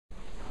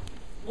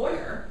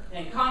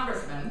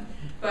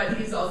but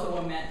he's also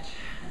a mensch.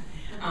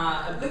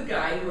 A good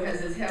guy who has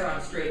his head on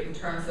straight in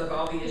terms of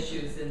all the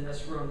issues in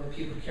this room that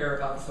people care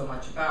about so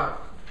much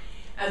about.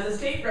 As a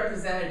state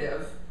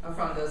representative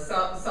from the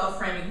South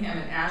Framingham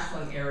and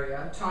Ashland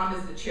area, Tom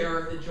is the chair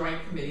of the Joint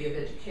Committee of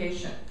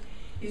Education.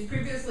 He's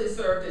previously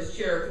served as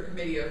chair of the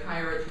Committee of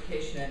Higher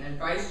Education and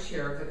vice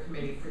chair of the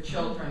Committee for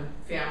Children,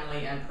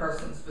 Family, and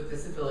Persons with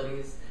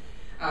Disabilities,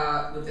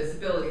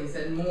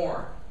 and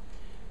more.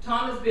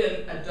 Tom has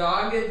been a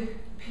dogged,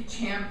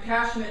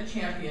 passionate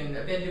champion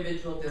of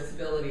individual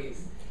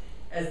disabilities.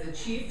 As the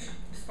chief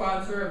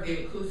sponsor of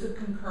the Inclusive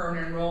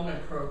Concurrent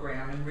Enrollment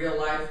Program in Real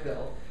Life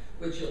Bill,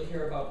 which you'll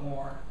hear about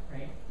more,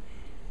 right?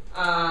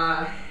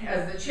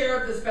 As the chair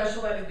of the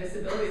Special Ed and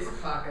Disabilities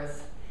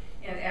Caucus,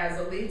 and as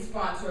a lead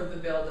sponsor of the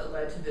bill that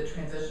led to the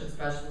Transition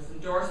Specialist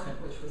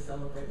endorsement, which we're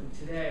celebrating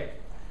today.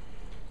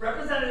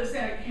 Representative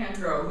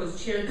Sannicandro, who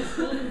has chaired the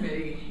school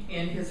committee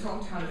in his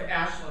hometown of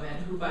Ashland,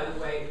 and who, by the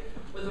way,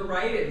 was a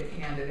write-in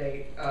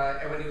candidate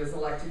when he was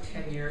elected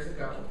 10 years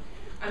ago,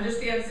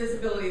 understands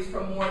disabilities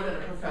from more than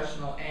a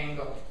professional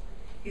angle.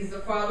 He's the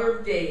father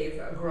of Dave,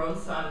 a grown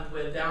son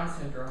with Down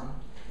syndrome.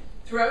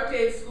 Throughout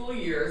Dave's school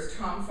years,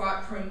 Tom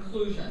fought for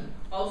inclusion,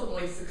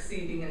 ultimately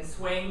succeeding in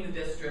swaying the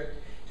district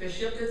to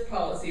shift its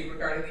policy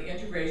regarding the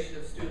integration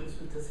of students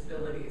with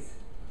disabilities.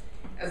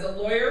 As a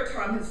lawyer,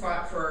 Tom has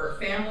fought for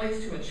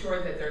families to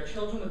ensure that their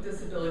children with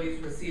disabilities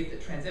receive the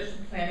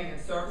transition planning and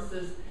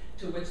services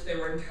to which they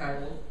were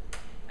entitled.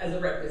 As a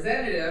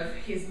representative,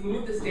 he's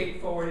moved the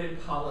state forward in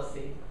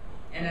policy.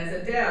 And as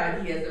a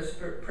dad, he has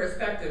a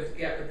perspective to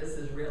get what this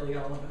is really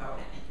all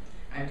about.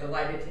 I'm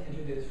delighted to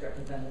introduce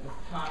Representative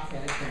Tom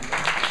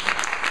Sannicandro.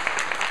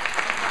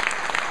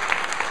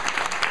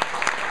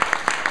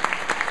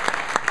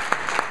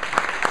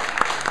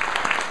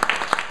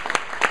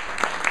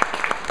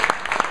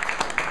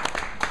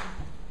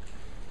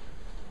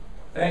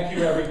 Thank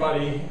you,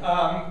 everybody.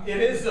 It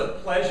is a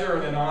pleasure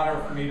and an honor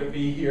for me to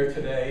be here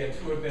today and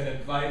to have been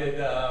invited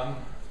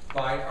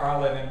by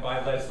Arlen and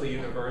by Lesley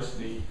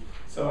University.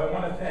 So I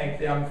want to thank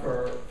them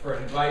for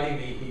inviting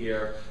me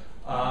here.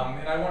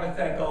 And I want to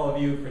thank all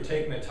of you for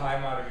taking the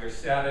time out of your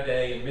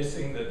Saturday and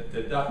missing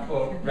the Duck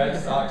Boat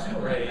Red Sox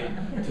parade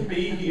to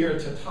be here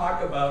to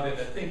talk about and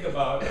to think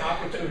about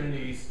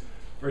opportunities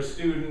for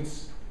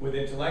students with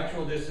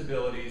intellectual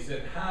disabilities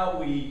and how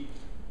we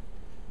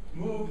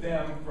move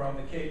them from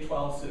the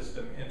K-12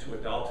 system into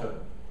adulthood.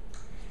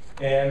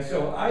 And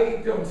so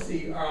I don't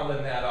see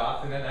Arlen that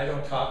often, and I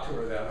don't talk to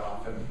her that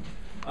often.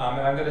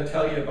 And I'm going to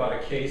tell you about a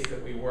case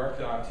that we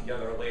worked on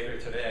together later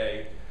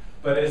today.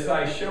 But as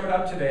I showed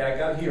up today, I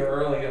got here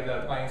early, and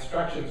my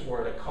instructions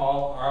were to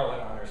call Arlen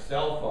on her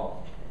cell phone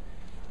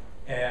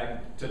and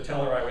to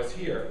tell her I was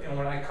here. And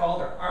when I called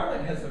her,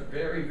 Arlen has a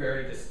very,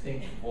 very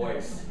distinct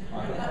voice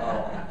on the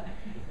phone.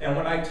 And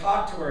when I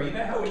talk to her, you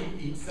know how when you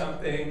eat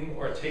something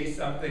or taste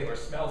something or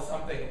smell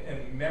something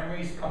and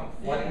memories come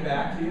flooding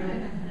back to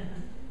you?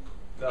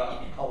 The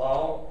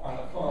hello on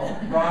the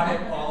phone brought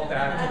it all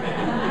back to me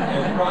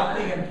and brought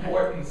the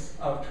importance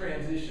of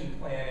transition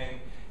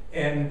planning.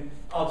 And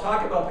I'll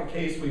talk about the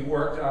case we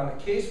worked on.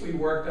 The case we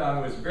worked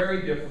on was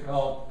very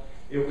difficult.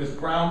 It was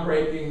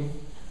groundbreaking.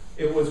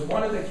 It was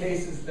one of the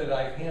cases that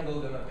I've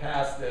handled in the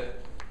past that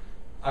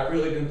I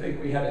really didn't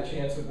think we had a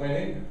chance of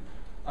winning.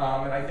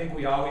 And I think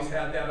we always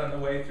had that on the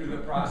way through the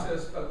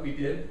process, but we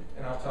did,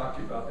 and I'll talk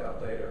to you about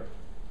that later.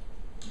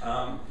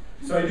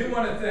 So I do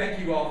want to thank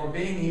you all for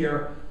being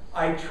here.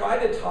 I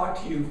tried to talk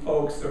to you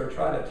folks, or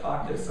try to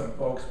talk to some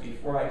folks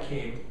before I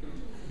came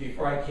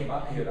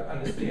up here to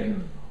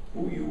understand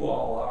who you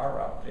all are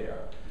up there.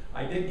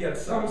 I did get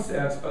some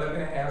sense, but I'm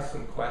going to ask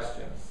some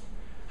questions.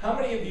 How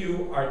many of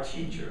you are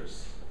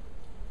teachers?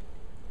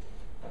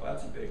 Well,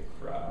 that's a big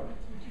crowd.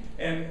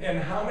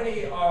 And how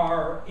many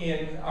are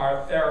in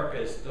our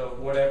therapists of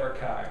whatever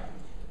kind?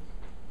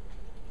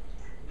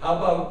 How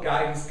about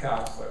guidance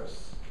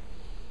counselors?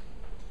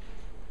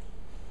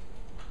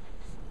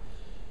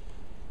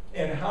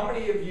 And how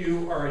many of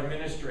you are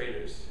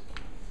administrators?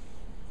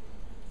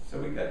 So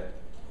we got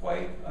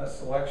quite a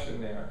selection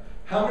there.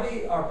 How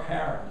many are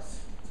parents?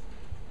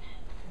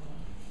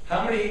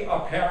 How many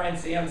are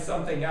parents and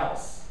something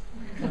else?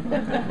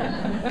 Yeah,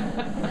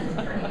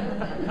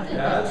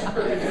 that's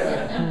pretty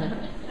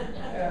good.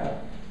 Yeah.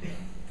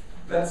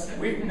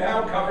 We've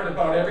now covered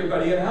about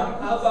everybody. And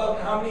how about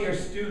how many are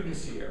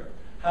students here?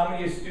 How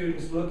many are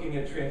students looking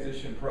at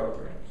transition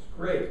programs?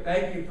 Great,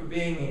 thank you for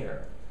being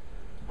here.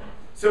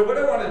 So what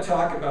I want to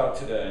talk about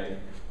today,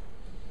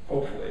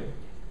 hopefully,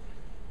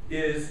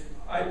 is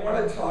I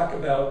want to talk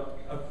about,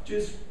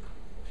 just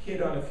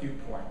hit on a few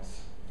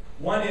points.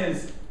 One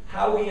is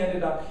how we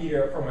ended up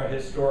here from a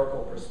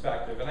historical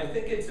perspective. And I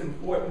think it's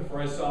important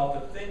for us all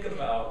to think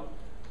about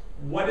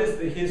what is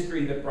the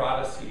history that brought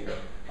us here.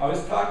 I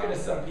was talking to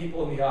some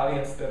people in the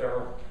audience that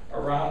are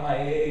around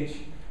my age,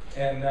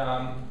 and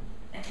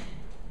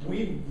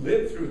we've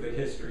lived through the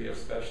history of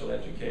special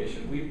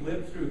education. We've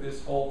lived through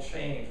this whole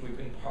change. We've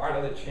been part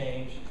of the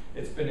change.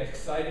 It's been an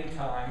exciting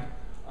time,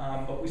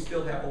 but we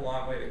still have a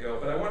long way to go.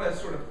 But I want to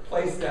sort of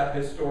place that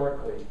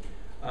historically.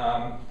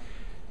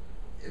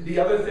 The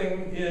other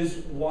thing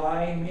is,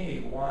 why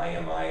me? Why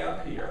am I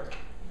up here?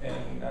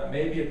 And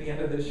maybe at the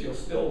end of this you'll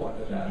still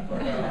wonder that.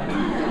 But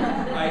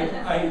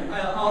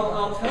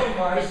I'll tell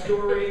my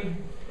story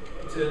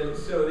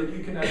so that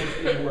you can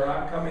understand where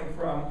I'm coming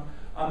from.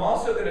 I'm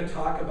also going to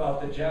talk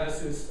about the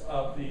genesis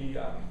of the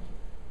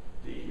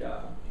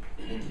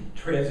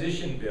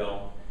transition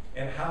bill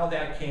and how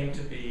that came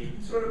to be,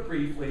 sort of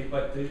briefly,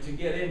 but to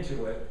get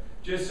into it,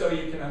 just so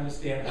you can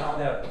understand how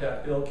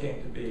that bill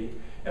came to be.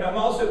 And I'm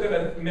also going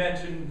to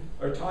mention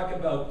or talk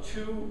about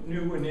 2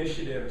 new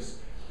initiatives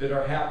that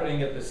are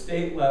happening at the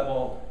state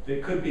level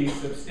that could be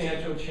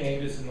substantial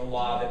changes in the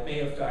law that may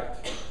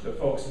affect the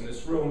folks in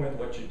this room and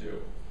what you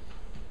do.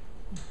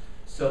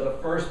 So the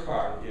first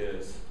part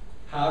is,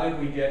 how did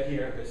we get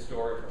here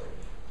historically?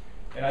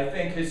 And I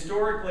think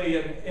historically,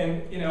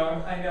 and you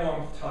know, I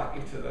know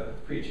I'm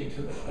preaching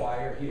to the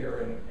choir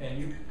here, and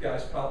you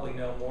guys probably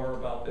know more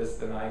about this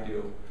than I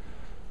do.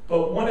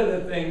 But one of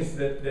the things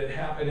that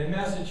happened in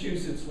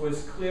Massachusetts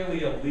was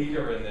clearly a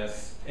leader in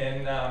this.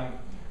 And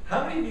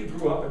how many of you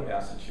grew up in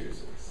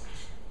Massachusetts?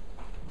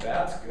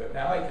 That's good.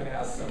 Now I can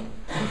ask some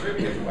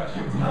trivia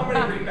questions. How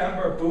many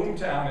remember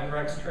Boomtown and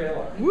Rex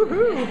Trailer?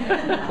 Woohoo!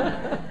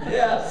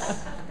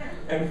 Yes.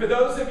 And for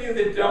those of you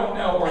that don't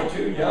know or are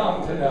too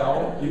young to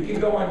know, you can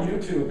go on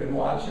YouTube and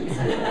watch it.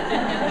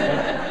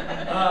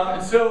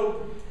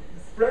 So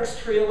Rex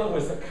Trailer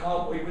was a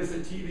cowboy. He was a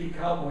TV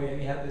cowboy, and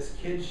he had this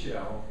kids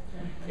show.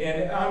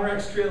 And on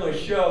Rex Trailer's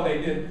show,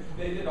 they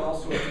did all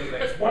sorts of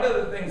things. One of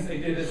the things they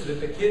did is that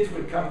the kids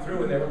would come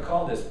through, and they were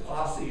called this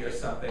posse or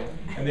something,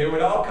 and they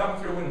would all come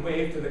through and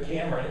wave to the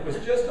camera. And it was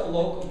just a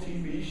local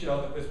TV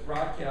show that was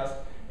broadcast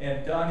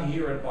and done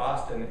here in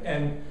Boston.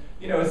 And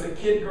you know, as a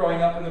kid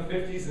growing up in the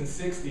 50s and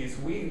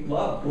 60s, we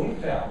loved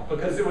Boomtown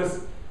because it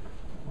was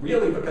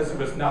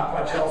not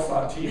much else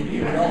on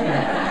TV.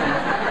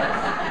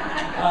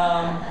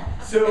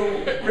 So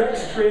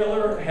Rex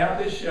Trailer had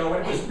this show,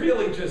 and it was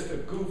really just a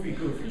goofy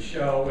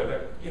show with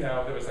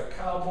there was a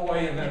cowboy,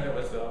 and then there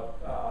was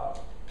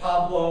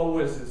Pablo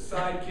was his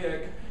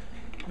sidekick.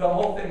 The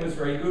whole thing was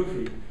very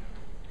goofy,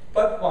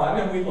 but fun,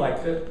 and we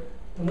liked it.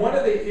 One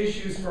of the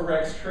issues for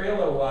Rex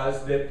Trailer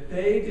was that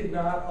they did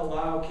not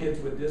allow kids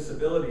with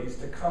disabilities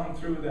to come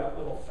through that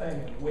little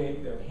thing and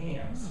wave their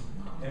hands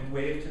and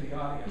wave to the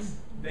audience.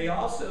 They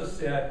also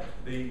said,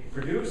 the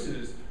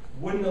producers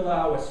wouldn't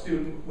allow a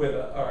student or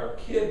a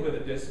kid with a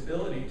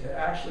disability to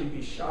actually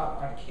be shot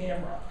on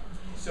camera.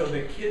 So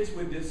the kids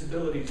with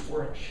disabilities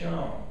weren't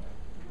shown.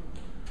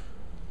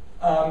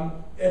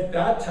 At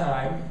that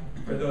time,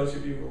 for those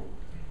of you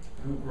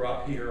who grew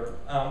up here,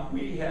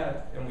 we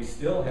had, and we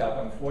still have,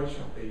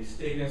 unfortunately,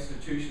 state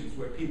institutions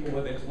where people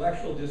with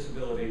intellectual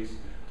disabilities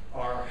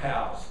are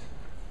housed.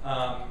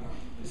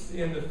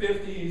 In the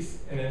 50s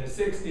and in the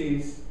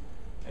 60s,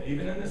 and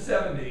even in the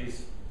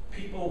 70s,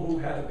 people who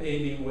had a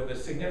baby with a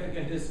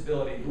significant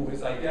disability who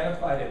was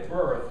identified at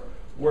birth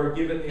were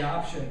given the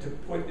option to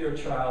put their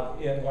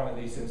child in one of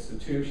these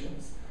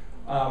institutions.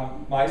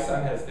 My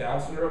son has Down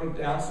syndrome.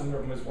 Down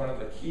syndrome was one of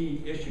the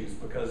key issues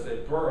because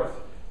at birth,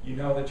 you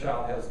know the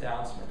child has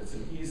Down syndrome. It's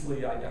an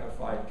easily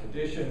identified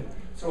condition.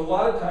 So a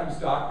lot of times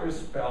doctors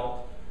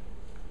felt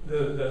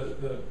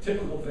the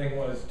typical thing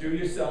was do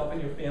yourself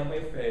and your family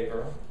a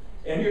favor,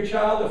 and your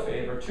child a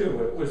favor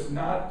too. It was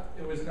not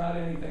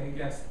anything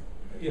against,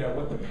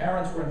 what the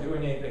parents weren't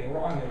doing anything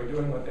wrong. They were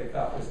doing what they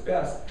thought was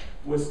best,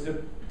 was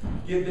to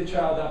give the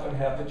child up and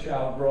have the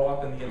child grow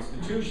up in the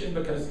institution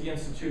because the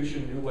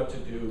institution knew what to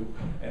do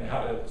and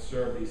how to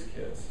serve these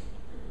kids.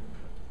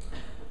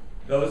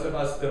 Those of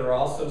us that are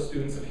also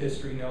students of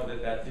history know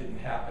that that didn't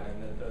happen,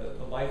 and that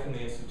the life in the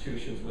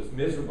institutions was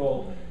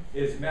miserable.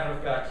 As a matter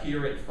of fact,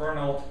 here at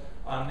Fernald,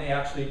 they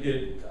actually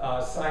did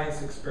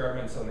science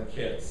experiments on the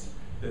kids.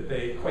 That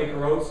the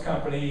Quaker Oats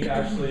Company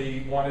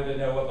actually wanted to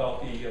know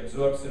about the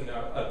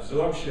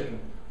absorption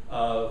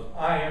of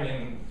iron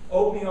in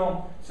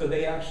oatmeal, so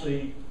they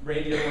actually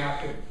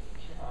radioactive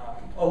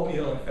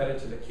oatmeal and fed it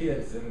to the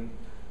kids. And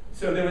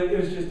so it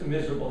was just a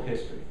miserable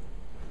history.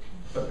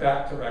 But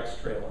back to Rex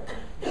Trailer.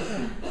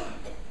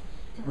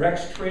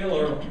 Rex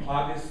Trailer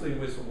obviously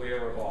was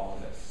aware of all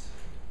of this.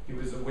 He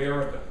was aware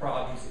of the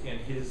problems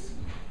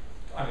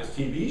on his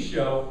TV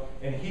show,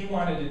 and he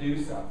wanted to do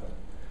something.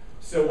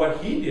 So what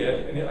he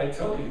did, and I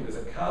told you he was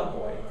a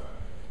cowboy,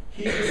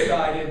 he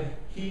decided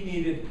he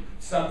needed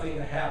something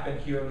to happen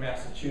here in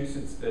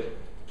Massachusetts, that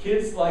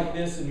kids like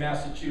this in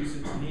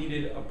Massachusetts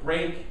needed a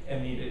break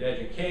and needed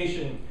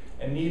education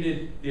and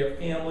needed their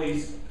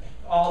families,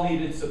 all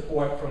needed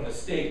support from the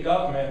state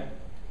government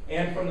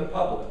and from the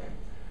public.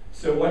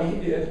 So what he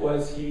did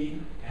was he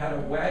had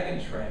a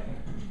wagon train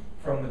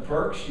from the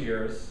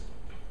Berkshires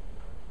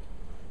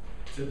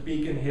to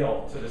Beacon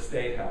Hill to the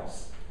State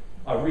House.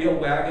 A real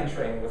wagon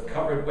train with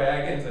covered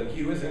wagons, and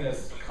he was in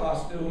his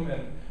costume,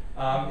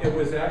 and it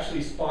was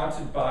actually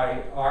sponsored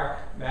by ARC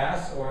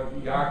Mass, or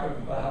the ARC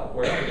of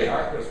wherever the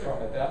ARC was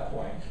from at that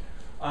point.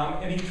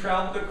 And he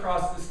traveled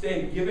across the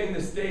state, giving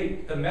the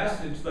state the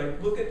message, like,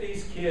 look at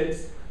these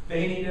kids,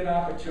 they need an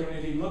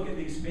opportunity. Look at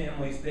these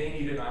families, they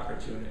need an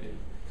opportunity.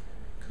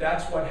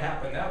 That's what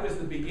happened. That was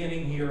the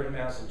beginning here in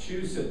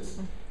Massachusetts.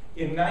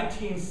 In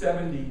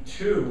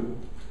 1972,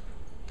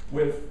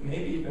 with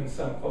maybe even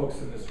some folks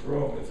in this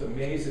room, it's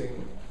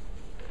amazing.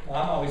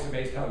 I'm always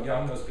amazed how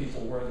young those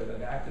people were that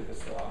enacted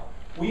this law.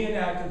 We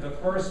enacted the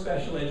first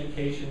special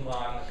education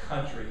law in the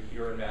country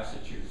here in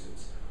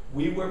Massachusetts.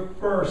 We were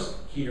first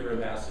here in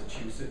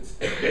Massachusetts.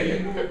 We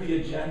moved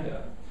the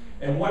agenda.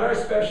 And what our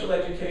special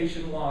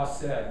education law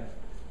said,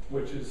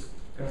 which is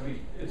going to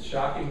be, it's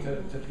shocking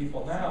to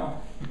people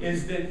now,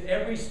 is that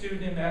every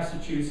student in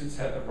Massachusetts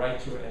had the right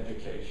to an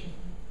education.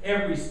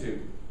 Every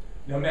student.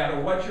 No matter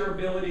what your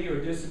ability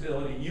or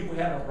disability, you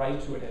had a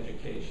right to an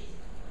education.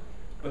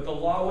 But the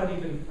law went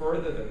even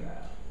further than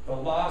that. The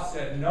law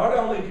said not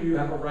only do you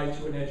have a right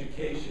to an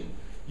education,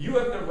 you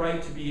have the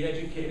right to be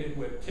educated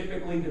with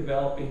typically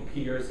developing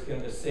peers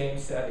in the same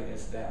setting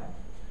as them.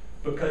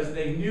 Because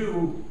they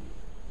knew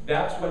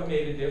that's what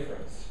made a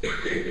difference.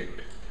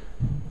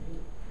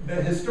 The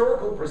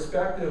historical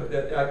perspective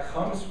that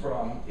comes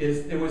from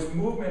is there was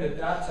movement at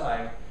that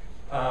time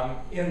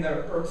in the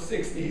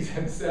 60s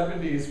and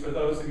 70s, for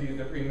those of you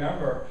that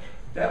remember.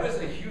 That was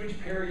a huge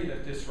period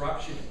of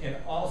disruption in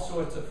all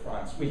sorts of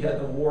fronts. We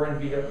had the war in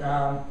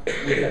Vietnam,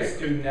 we had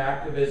student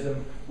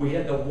activism, we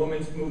had the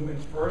women's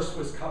movement first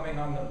was coming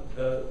on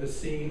the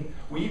scene.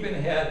 We even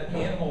had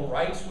animal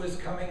rights was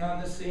coming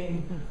on the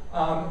scene.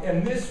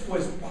 And this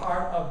was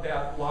part of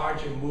that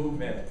larger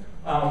movement.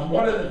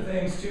 One of the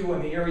things too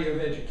in the area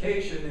of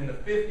education, in the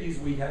 50s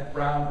we had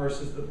Brown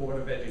versus the Board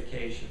of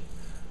Education.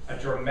 A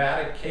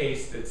dramatic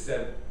case that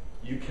said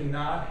you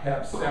cannot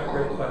have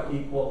separate but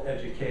equal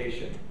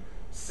education.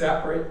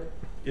 Separate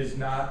is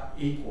not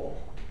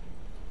equal.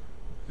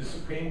 The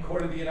Supreme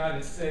Court of the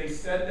United States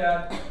said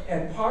that,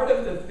 and part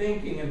of the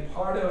thinking and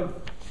part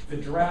of the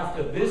draft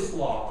of this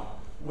law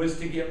was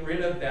to get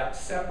rid of that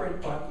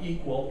separate but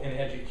equal in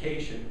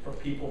education for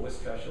people with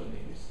special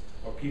needs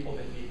or people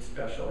that need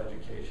special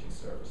education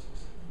services.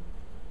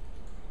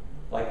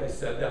 Like I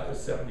said, that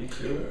was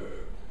 72.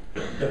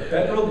 The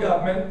federal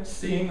government,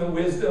 seeing the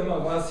wisdom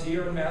of us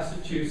here in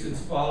Massachusetts,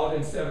 followed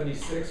in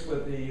 76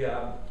 with the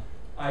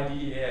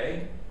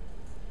IDEA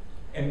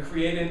and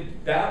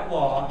created that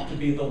law to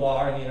be the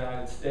law in the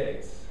United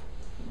States.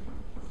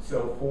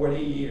 So 40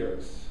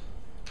 years,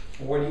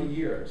 40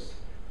 years.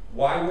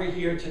 Why we're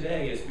here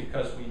today is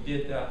because we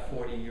did that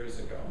 40 years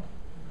ago.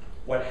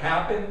 What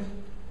happened,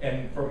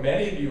 and for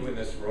many of you in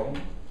this room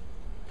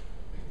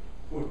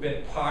who have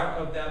been part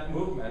of that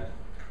movement,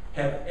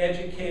 have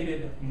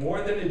educated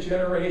more than a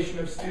generation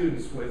of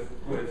students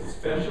with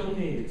special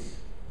needs.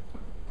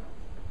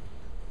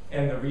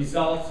 And the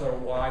results are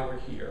why we're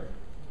here.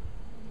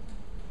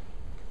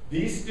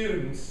 These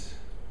students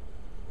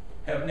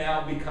have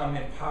now become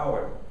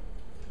empowered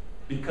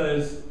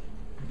because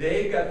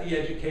they got the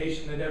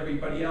education that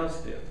everybody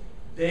else did.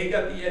 They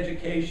got the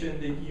education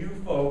that you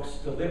folks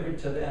delivered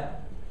to them,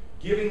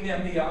 giving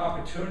them the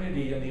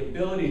opportunity and the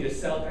ability to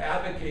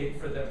self-advocate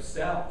for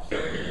themselves,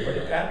 or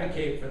to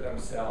advocate for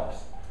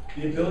themselves,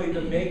 the ability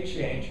to make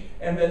change.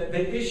 And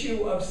the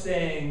issue of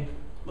saying,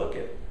 look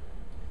it,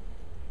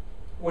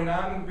 when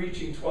I'm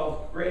reaching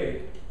 12th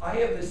grade, I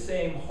have the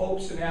same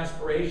hopes and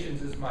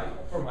aspirations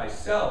for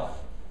myself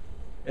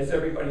as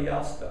everybody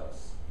else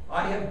does.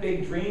 I have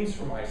big dreams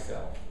for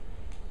myself.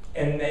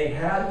 And they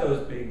had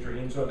those big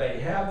dreams, or they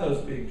have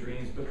those big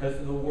dreams because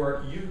of the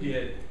work you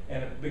did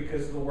and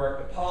because of the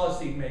work the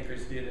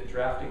policymakers did in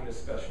drafting this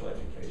special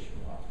education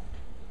law.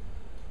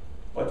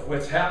 But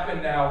what's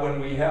happened now when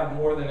we have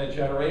more than a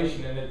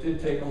generation, and it did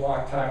take a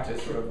long time to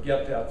sort of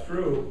get that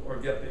through, or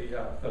get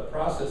the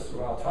process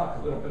through. I'll talk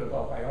a little bit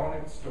about my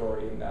own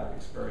story in that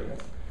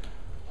experience.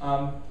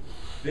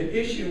 The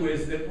issue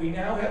is that we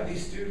now have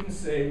these students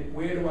say,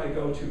 where do I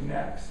go to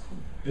next?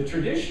 The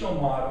traditional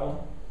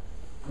model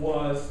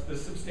was the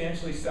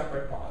substantially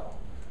separate model,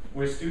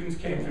 where students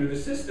came through the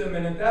system,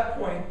 and at that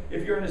point,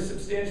 if you're in a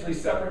substantially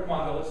separate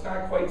model, it's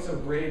not quite so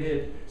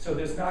graded, so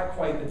there's not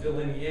quite the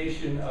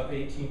delineation of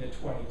 18 to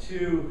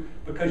 22,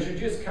 because you're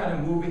just kind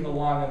of moving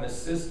along in the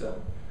system.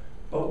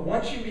 But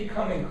once you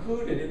become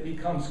included, it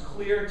becomes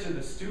clear to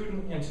the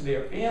student and to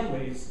their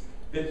families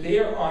that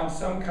they're on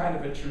some kind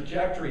of a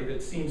trajectory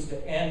that seems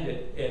to end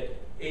at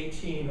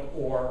 18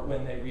 or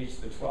when they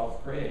reach the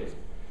 12th grade.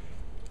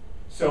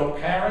 So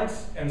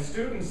parents and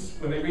students,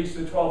 when they reach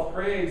the 12th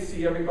grade,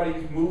 see everybody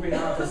moving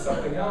on to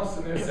something else,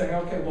 and they're saying,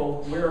 okay,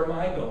 well, where am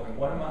I going?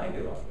 What am I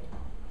doing?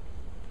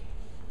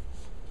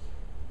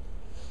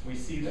 We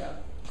see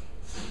that.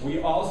 We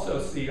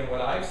also see, and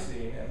what I've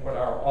seen, and what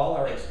all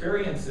our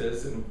experience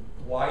is, and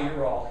why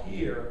you're all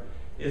here,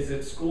 is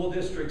that school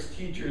districts,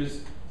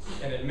 teachers,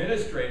 and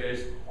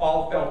administrators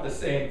all felt the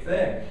same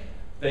thing.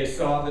 They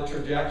saw the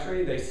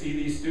trajectory, they see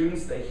these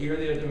students, they hear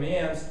their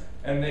demands,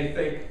 and they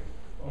think,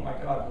 oh my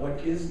God, what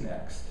is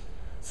next?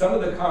 Some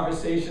of the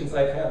conversations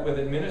I've had with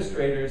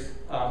administrators,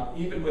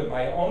 even with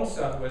my own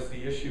son, was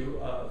the issue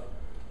of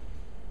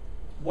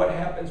what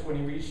happens when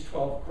you reach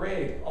 12th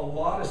grade. A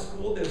lot of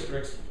school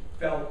districts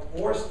felt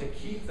forced to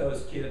keep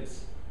those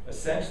kids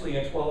essentially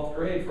in 12th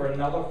grade for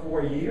another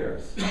 4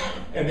 years.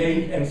 And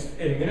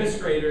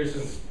administrators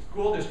and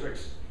school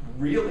districts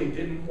really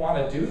didn't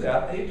want to do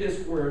that. They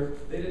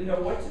didn't know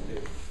what to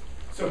do.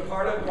 So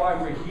part of why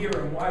we're here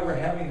and why we're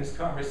having this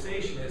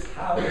conversation is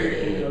how do we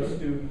get those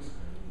students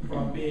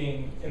from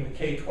being in the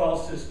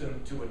K-12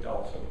 system to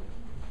adulthood.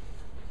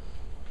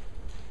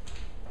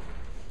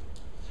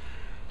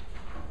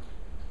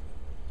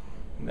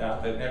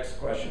 Now, the next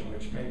question,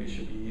 which maybe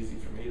should be easy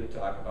for me to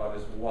talk about,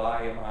 is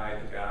why am I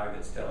the guy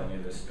that's telling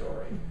you this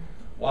story?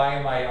 Why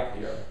am I up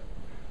here?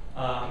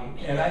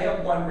 And I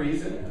have one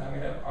reason.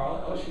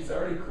 She's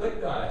already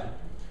clicked on it.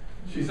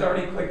 She's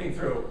already clicking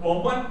through.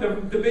 Well,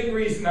 the big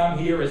reason I'm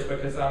here is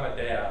because I'm a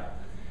dad.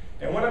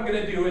 And what I'm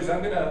going to do is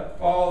I'm going to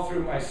follow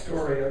through my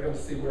story. I'm going to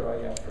see where I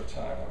am for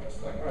time on this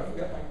thing. Oh, I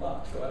forgot my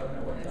clock, so I don't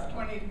know what time.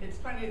 It's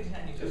 20 to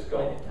 10. You just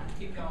go.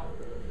 Keep going.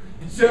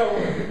 So,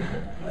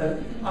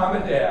 I'm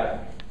a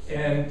dad.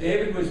 And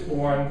David was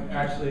born,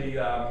 actually,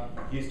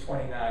 he's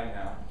 29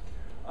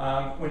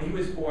 now. When he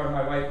was born,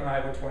 my wife and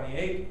I were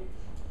 28.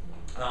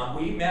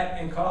 We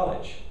met in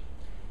college,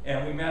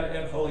 and we met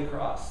at Holy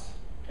Cross.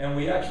 And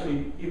we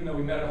actually, even though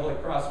we met at Holy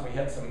Cross and we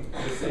had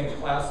the same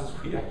classes,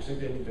 we actually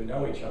didn't even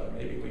know each other.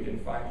 Maybe we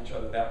didn't find each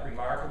other that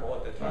remarkable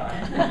at the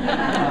time.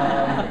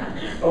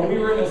 But we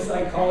were in a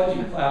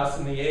psychology class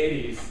in the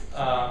 80s,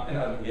 and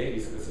not in the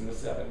 80s, it was in the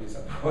 70s,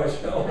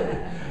 unfortunately.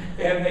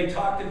 And they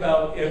talked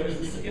about, it was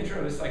this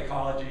intro to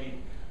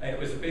psychology, and it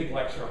was a big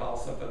lecture hall,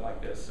 something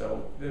like this,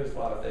 so there's a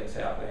lot of things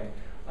happening.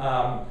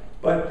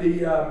 But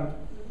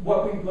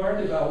what we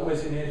learned about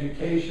was in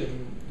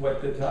education, what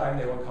at the time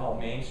they were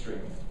called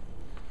mainstreaming.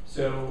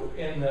 So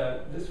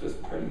this was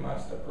pretty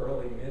much the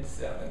early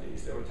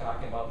mid-70s. They were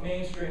talking about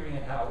mainstreaming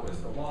and how it was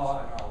the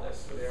law and all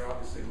this. So they're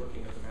obviously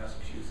looking at the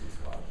Massachusetts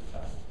law at the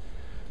time.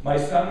 My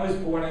son was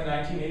born in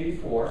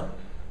 1984.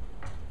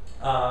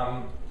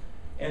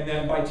 And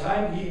then by the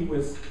time he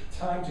was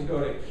time to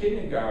go to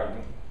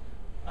kindergarten,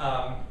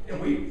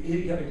 and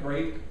he had a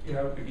great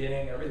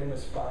beginning, everything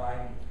was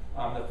fine.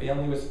 The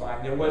family was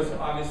fine. There was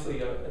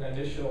obviously an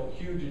initial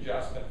huge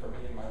adjustment for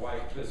me and my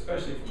wife, but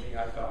especially for me,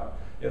 I thought,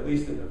 at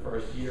least in the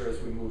first year as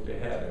we moved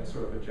ahead and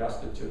sort of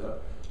adjusted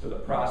to the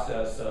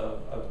process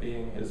of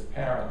being his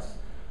parents.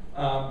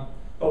 But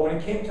when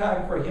it came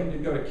time for him to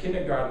go to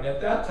kindergarten,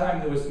 at that time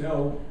there was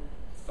no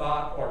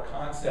thought or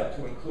concept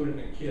to including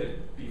a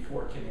kid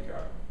before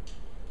kindergarten.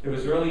 There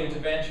was early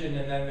intervention,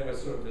 and then there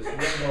was sort of this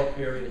limbo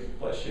period,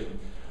 bless you.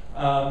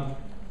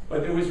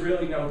 But there was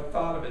really no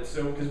thought of it.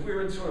 So, because we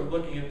were sort of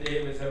looking at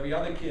Dave as every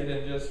other kid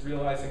and just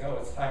realizing, oh,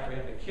 it's time for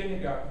him to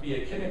be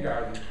a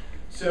kindergarten.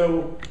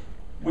 So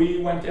we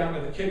went down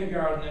to the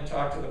kindergarten and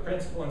talked to the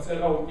principal and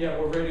said, oh, yeah,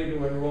 we're ready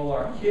to enroll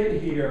our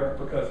kid here,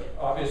 because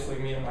obviously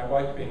me and my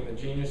wife, being the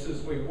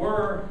geniuses we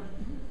were,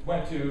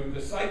 went to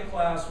the psych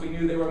class. We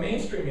knew they were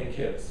mainstreaming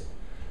kids.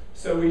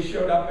 So we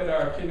showed up at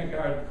our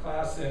kindergarten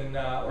class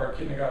or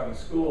kindergarten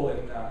school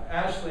in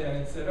Ashland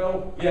and said,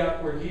 oh,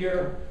 yeah, we're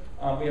here.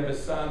 We have a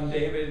son,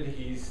 David.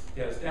 He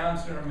has Down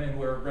syndrome, and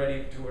we're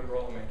ready to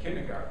enroll him in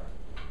kindergarten.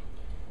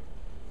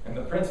 And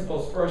the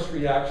principal's first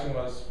reaction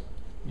was,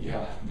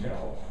 yeah,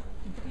 no,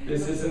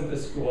 this isn't the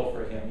school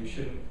for him. You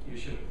shouldn't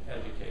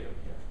educate him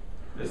here.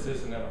 This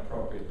isn't an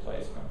appropriate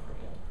placement for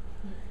him.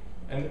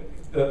 And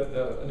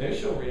the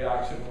initial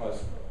reaction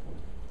was,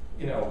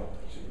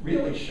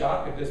 really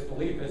shock and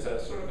disbelief as a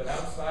sort of an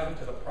outsider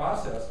to the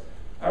process.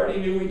 I already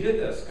knew we did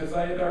this because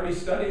I had already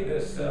studied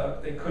this.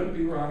 They couldn't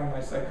be wrong in my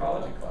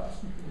psychology class.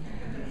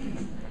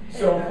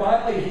 So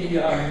finally, he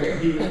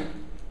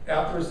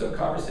after some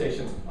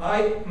conversations,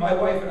 my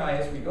wife and I,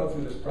 as we go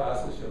through this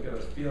process, you'll get a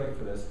feeling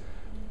for this,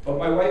 but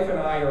my wife and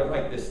I are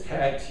like this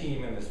tag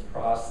team in this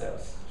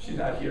process. She's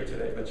not here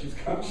today, but she's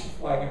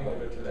flying in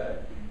later today.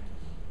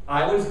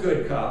 I was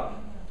good cop.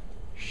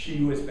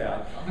 She was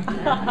bad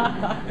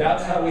cop.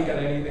 That's how we got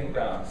anything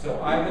done. So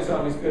I was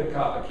always good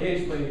cop.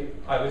 Occasionally,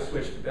 I would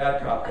switch to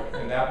bad cop,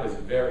 and that was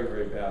very,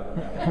 very bad.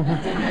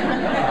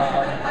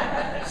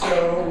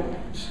 So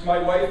my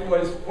wife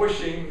was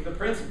pushing the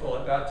principal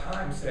at that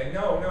time, saying,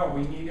 no,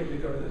 we need him to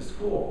go to the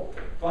school.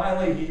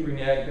 Finally, he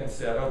reneged and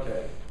said,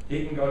 okay,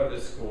 he can go to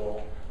the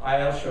school.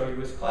 I'll show you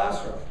his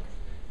classroom.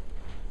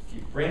 He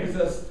brings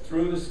us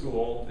through the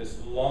school, this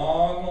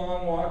long,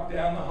 long walk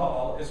down the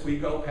hall as we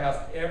go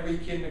past every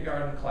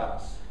kindergarten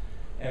class.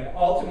 And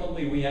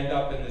ultimately, we end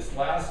up in this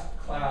last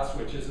class,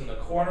 which is in the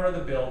corner of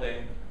the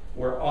building,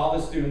 where all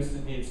the students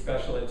that need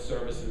special ed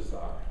services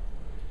are.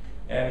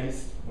 And he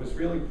was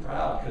really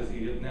proud because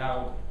he had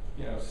now,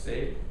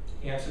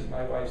 answered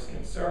my wife's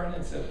concern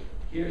and said,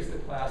 here's the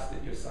class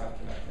that your son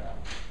can attend.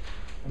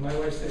 And my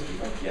wife said, you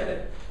don't get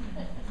it.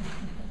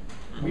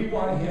 We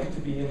wanted him to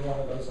be in one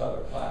of those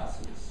other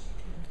classes.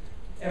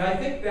 And I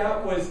think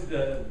that was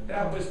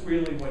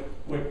really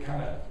what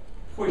kind of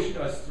pushed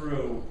us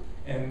through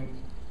and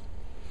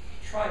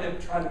try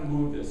to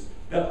move this.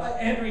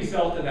 The end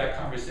result of that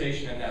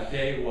conversation and that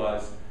day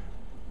was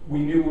we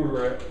knew we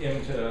were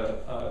into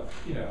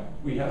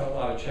we had a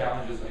lot of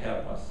challenges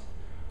ahead of us.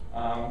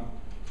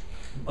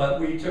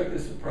 But we took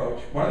this approach.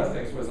 One of the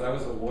things was I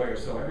was a lawyer,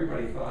 so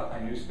everybody thought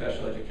I knew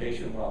special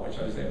education law, which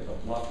I was able to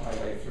bluff my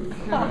way through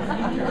for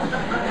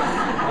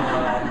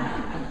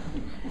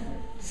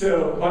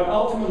but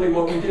ultimately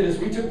what we did is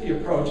we took the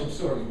approach of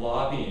sort of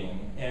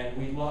lobbying, and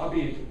we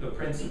lobbied the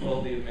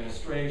principal, the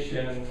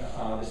administration,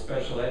 the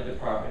special ed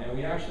department, and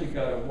we actually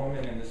got a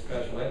woman in the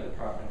special ed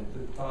department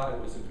that thought it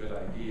was a good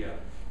idea.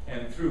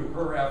 And through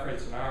her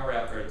efforts and our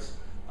efforts,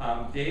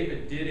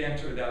 David did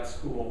enter that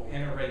school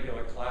in a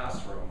regular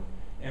classroom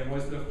and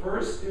was the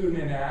first student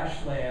in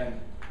Ashland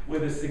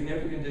with a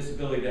significant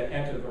disability to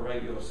enter the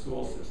regular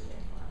school system.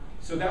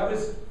 So that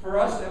was, for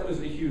us, that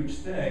was a huge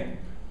thing.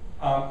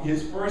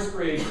 His first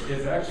grade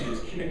is actually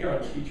his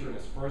kindergarten teacher and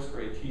his first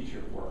grade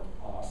teacher were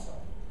awesome.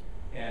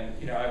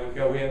 And I would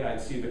go in,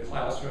 I'd see the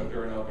classroom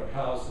during open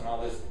house and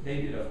all this.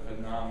 They did a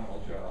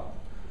phenomenal job.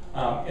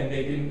 And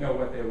they didn't know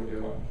what they were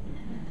doing,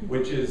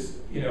 which is,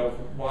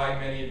 why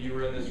many of you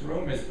are in this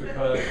room, is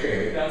because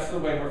that's the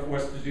way we're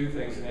forced to do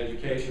things in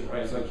education,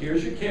 right? It's like,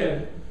 here's your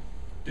kid,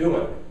 do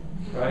it,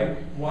 right?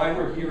 Why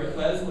we're here at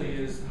Lesley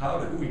is how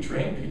do we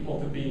train people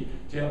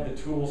to have the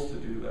tools to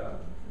do that.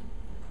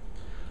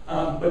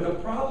 But the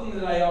problem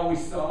that I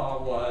always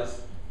saw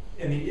was,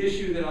 and the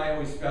issue that I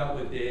always felt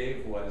with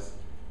Dave was,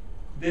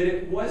 that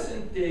it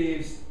wasn't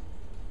Dave's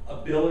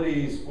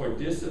abilities or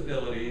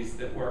disabilities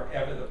that were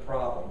ever the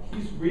problem.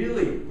 He's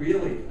really,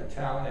 really a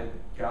talented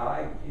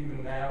guy.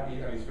 Even now,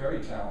 he's a very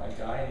talented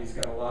guy, and he's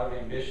got a lot of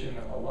ambition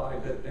and a lot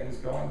of good things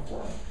going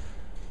for him.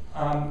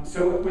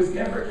 So it was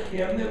never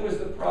him that was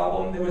the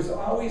problem. There was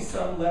always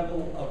some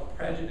level of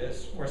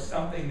prejudice or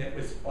something that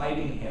was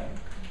fighting him.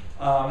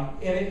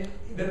 And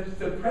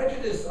the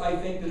prejudice, I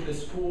think, that the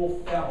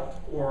school felt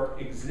or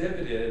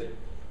exhibited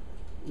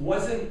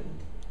wasn't,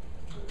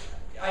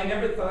 I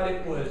never thought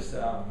it was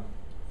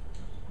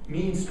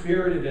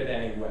mean-spirited in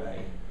any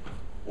way.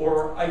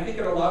 Or I think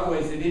in a lot of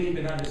ways they didn't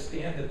even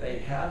understand that they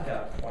had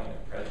that point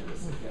of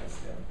prejudice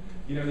against him.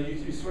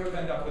 You sort of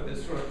end up with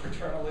this sort of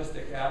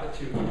paternalistic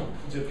attitude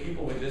to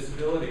people with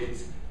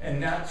disabilities,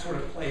 and that sort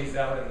of plays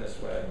out in this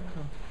way.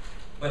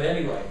 But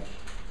anyway,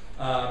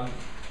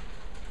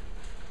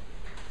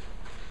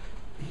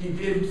 he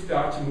did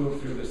start to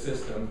move through the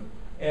system.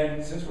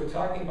 And since we're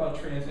talking about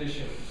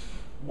transitions,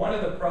 one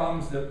of the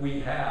problems that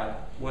we had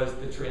was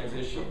the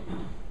transition.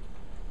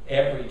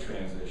 Every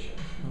transition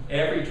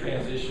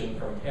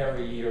from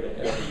every year to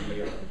every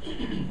year.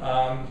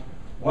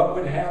 What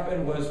would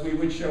happen was we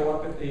would show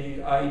up at the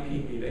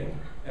IEP meeting,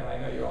 and I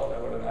know you all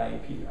know what an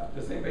IEP is.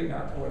 Does anybody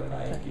not know what an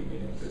IEP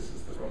meeting is? This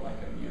is the room I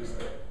can use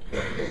the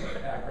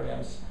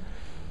acronyms.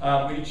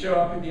 We'd show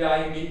up at the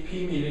IEP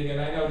meeting,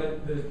 and I know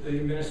that the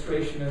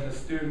administration and the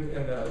student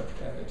and the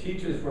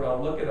teachers would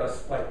all look at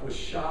us like with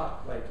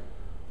shock, like,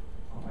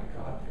 oh my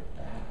God, they're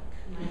back.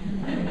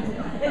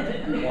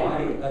 Why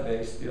are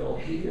they still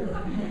here?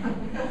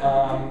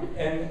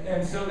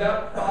 And so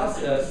that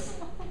process,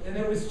 and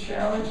it was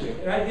challenging.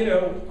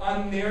 And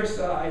on their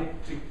side,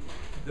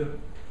 they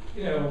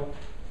didn't know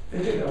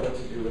what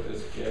to do with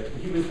this kid.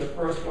 He was the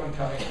first one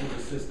coming through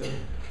the system.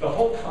 The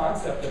whole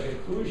concept of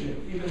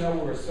inclusion, even though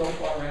we're so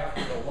far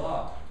after the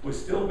law, was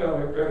still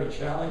very, very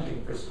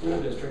challenging for school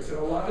districts, and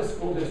a lot of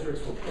school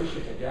districts were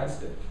pushing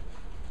against it.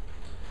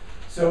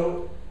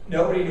 So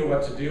nobody knew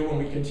what to do, and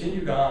we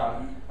continued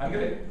on.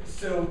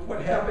 So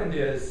what happened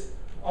is,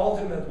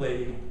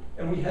 ultimately,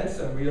 and we had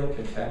some real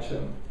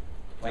contention,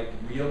 like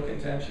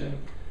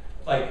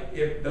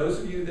if those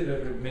of you that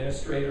are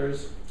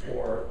administrators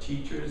or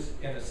teachers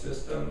in a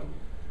system,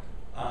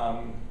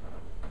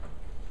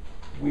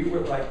 we were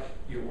like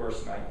your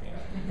worst nightmare.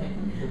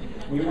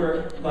 We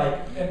were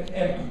like,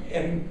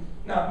 and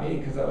not me,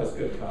 because I was a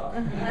good cop.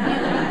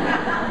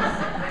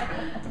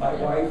 My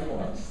wife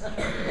was.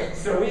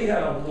 So we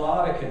had a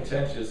lot of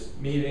contentious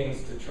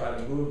meetings to try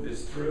to move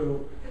this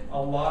through.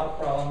 A lot of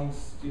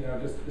problems,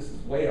 this is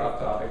way off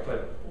topic,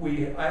 but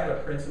I had a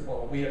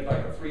principal, we had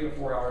like a 3 to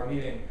 4 hour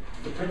meeting.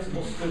 The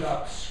principal stood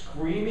up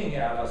screaming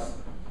at us,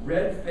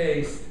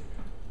 red-faced.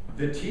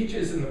 The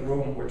teachers in the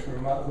room,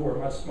 who were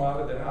much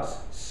smarter than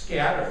us,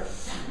 scattered.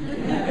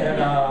 And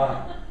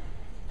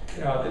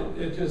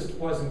it just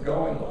wasn't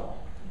going well.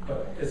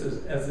 But as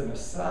an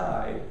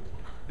aside,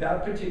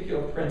 that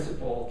particular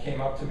principal came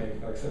up to me,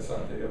 like since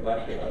I'm the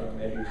elected, I don't know,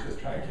 maybe he was just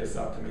trying to kiss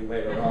up to me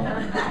later on,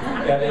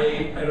 at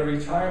a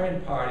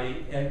retirement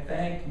party, and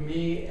thanked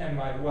me and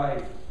my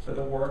wife for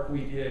the work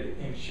we did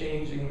in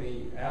changing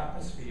the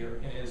atmosphere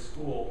in his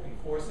school and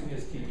forcing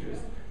his teachers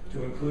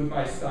to include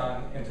my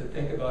son and to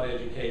think about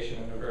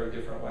education in a very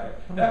different way.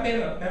 That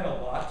meant a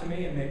lot to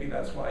me, and maybe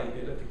that's why he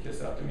did it, to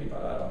kiss up to me,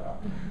 but I don't know.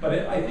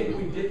 But I think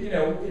we did,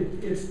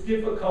 it's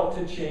difficult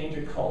to change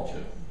a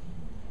culture.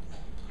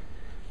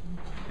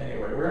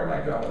 Anyway, where am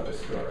I going with this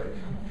story?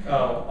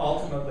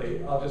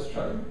 Ultimately, I'll just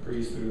try to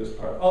breeze through this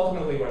part.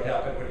 Ultimately, what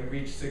happened when he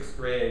reached 6th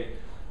grade,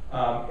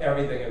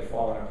 everything had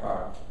fallen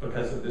apart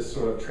because of this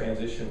sort of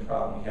transition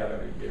problem we have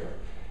every year.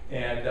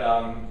 And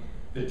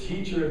the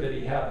teacher that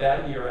he had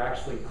that year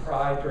actually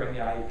cried during the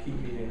IEP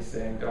meeting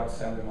saying, don't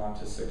send him on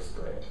to 6th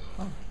grade.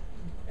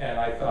 And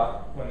I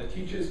thought, when the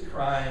teacher's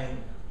crying,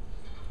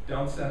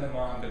 don't send them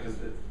on, because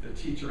the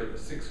teacher at the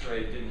 6th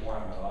grade didn't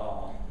want them at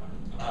all.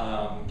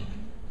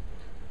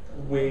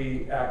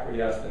 We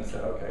acquiesced and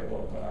said, okay,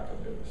 well, we're not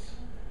going to do this.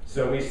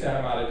 So we sent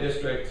them out of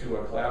district to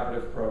a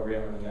collaborative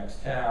program in the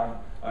next town,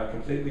 a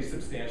completely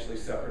substantially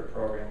separate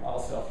program,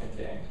 all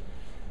self-contained.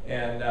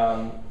 And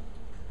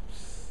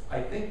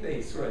I think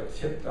they sort of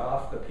tipped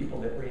off the people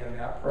that ran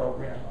that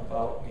program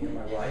about me and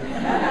my wife.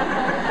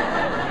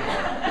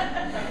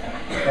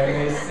 And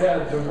they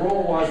said the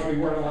rule was we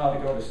weren't allowed to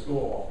go to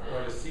school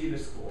or to see the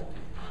school.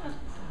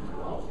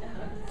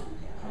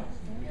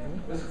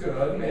 It was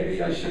good.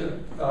 Maybe I should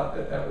have thought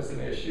that that was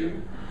an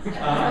issue. But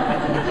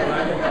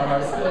I don't know, I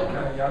was still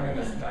kind of young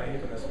and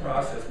naive in this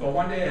process. But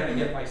one day I had to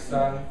get my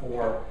son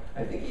for,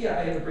 I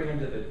had to bring him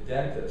to the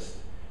dentist.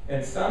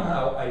 And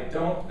somehow, I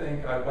don't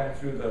think I went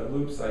through the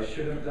loops I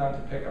should have done to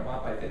pick him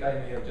up. I think I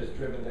may have just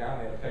driven down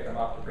there to pick him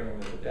up to bring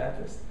him to the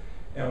dentist.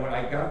 And when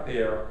I got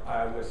there,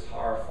 I was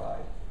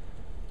horrified.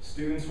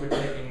 Students were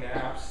taking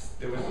naps.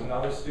 There was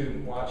another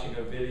student watching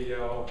a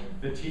video.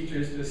 The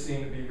teachers just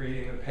seemed to be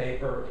reading the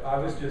paper. I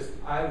was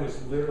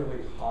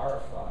literally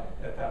horrified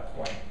at that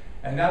point.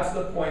 And that's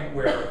the point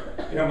where,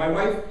 my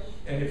wife,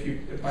 and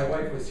if my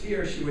wife was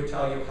here, she would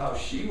tell you how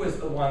she was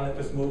the one that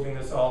was moving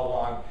this all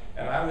along,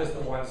 and I was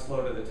the one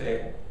slow to the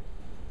table.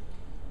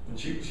 And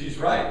she's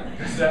right,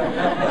 because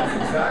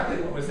that's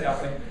exactly what was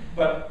happening.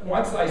 But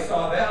once I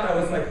saw that, I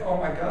was like, oh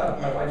my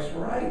God, my wife's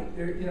right.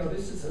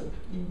 This is a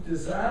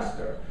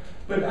disaster.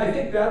 But I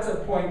think that's a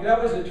point,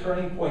 that was a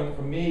turning point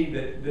for me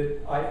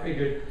that I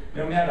figured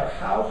no matter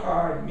how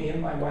hard me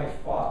and my wife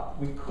fought,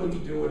 we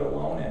couldn't do it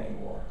alone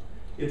anymore.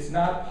 It's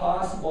not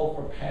possible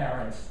for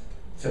parents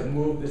to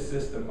move the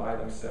system by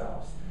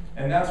themselves.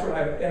 And that's what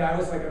I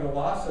was like at a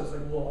loss. I was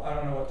like, well, I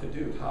don't know what to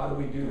do. How do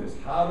we do this?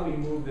 How do we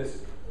move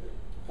this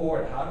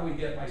forward? How do we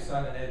get my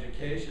son an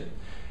education?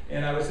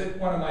 And I was at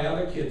one of my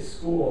other kids'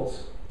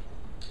 schools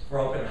for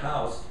open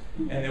house,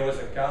 and there was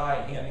a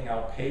guy handing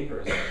out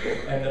papers.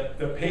 And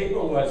the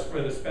paper was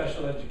for the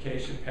Special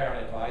Education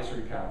Parent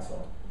Advisory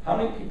Council. How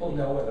many people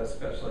know what a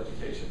Special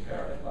Education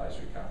Parent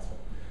Advisory Council?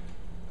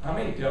 How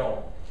many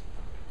don't?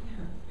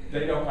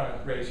 They don't want to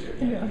raise your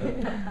hand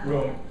in the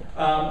room.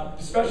 The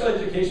Special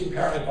Education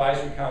Parent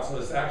Advisory Council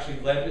is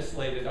actually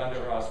legislated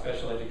under our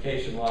special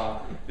education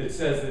law that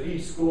says that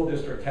each school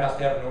district has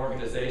to have an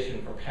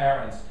organization for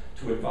parents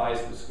to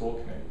advise the school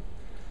committee.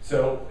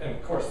 So, and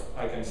of course,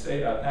 I can say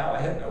that now. I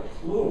had no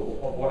clue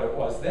of what it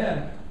was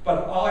then,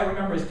 but all I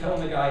remember is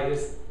telling the guy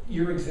is,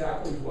 you're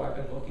exactly who I've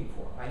been looking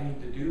for. I need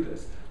to do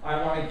this.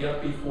 I want to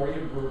get before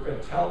your group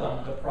and tell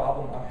them the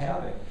problem I'm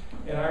having.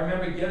 And I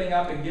remember getting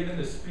up and giving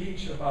the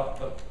speech about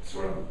the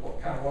sort of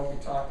what we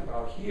talked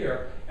about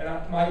here. And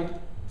my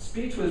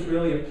speech was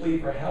really a plea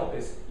for help.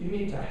 Is you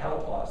need to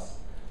help us.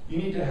 You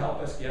need to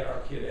help us get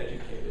our kid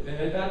educated. And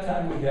at that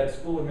time we had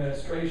school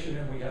administration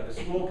and we had the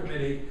school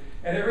committee,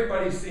 and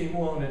everybody seemed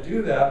willing to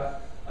do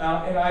that.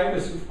 And I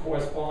was, of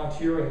course,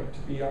 volunteering to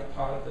be a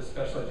part of the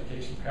Special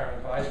Education Parent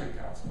Advisory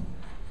Council.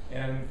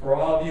 And for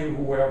all of you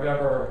who have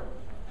ever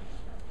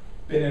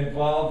been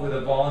involved with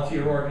a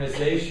volunteer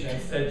organization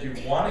and said you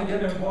want to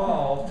get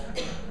involved,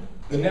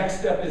 the next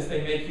step is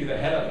they make you the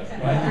head of it,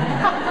 right?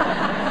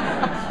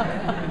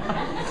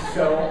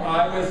 So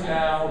I was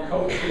now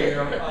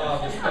co-chair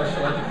of the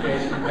Special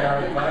Education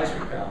Parent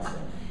Advisory Council.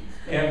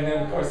 And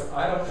then, of course,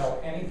 I don't know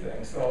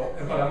anything,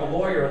 but I'm a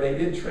lawyer. They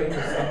did train me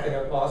something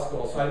at law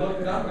school. So I looked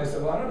it up and I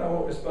said, well, I don't know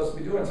what we're supposed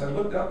to be doing. So I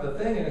looked up the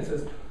thing and it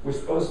says, we're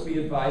supposed to be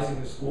advising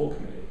the school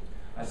committee.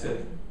 I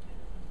said,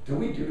 do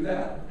we do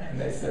that? And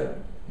they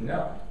said,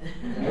 no.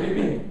 What do you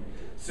mean?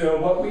 So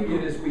what we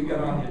did is we got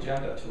on the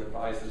agenda to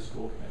advise the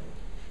school committee.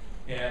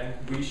 And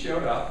we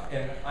showed up,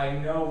 and I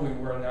know we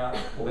were not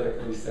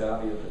politically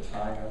savvy at the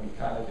time, and we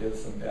kind of did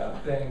some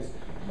bad things.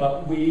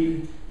 But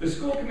the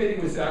school committee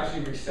was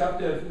actually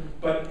receptive,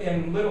 but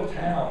in little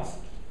towns,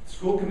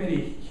 school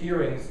committee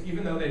hearings,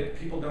 even though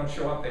people don't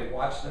show up, they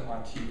watch them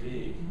on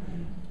TV.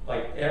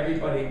 Like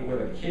everybody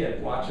with a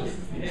kid watches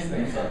these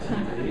things on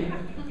TV.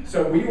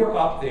 So we were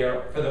up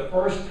there for the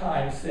first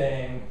time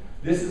saying,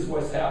 this is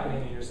what's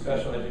happening in your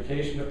special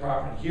education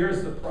department.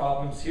 Here's the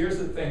problems. Here's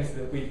the things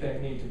that we think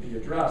need to be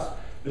addressed.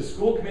 The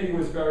school committee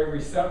was very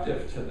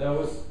receptive to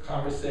those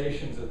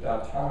conversations at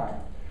that time.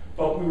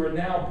 But we were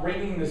now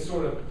bringing this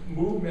sort of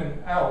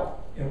movement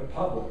out in the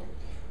public.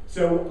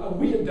 So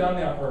we had done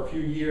that for a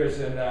few years,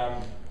 and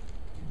at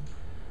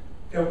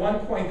one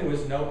point there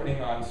was an opening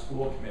on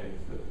school committee.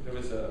 There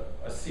was a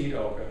seat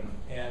open,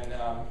 and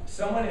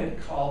someone had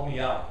called me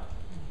up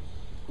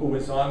who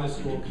was on the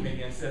school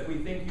committee and said, we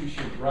think you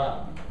should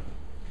run.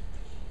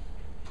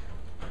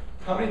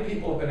 How many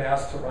people have been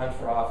asked to run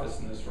for office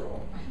in this room?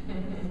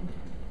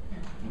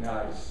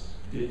 Nice.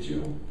 Did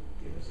you?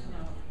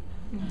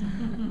 No.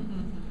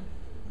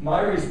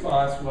 My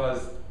response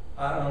was,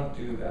 I don't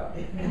do that.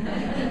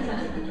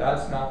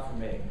 That's not for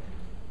me.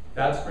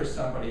 That's for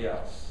somebody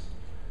else.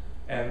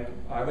 And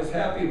I was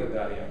happy with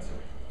that answer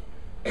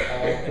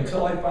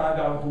until I found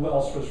out who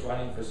else was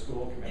running for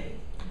school committee.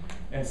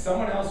 And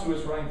someone else who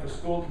was running for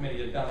school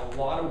committee had done a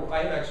lot of,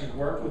 I had actually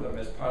worked with him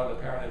as part of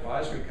the Parent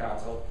Advisory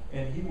Council,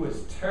 and he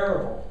was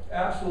terrible,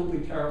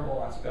 absolutely terrible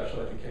on special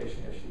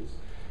education issues.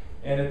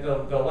 And at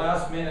the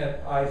last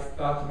minute, I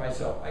thought to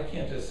myself, I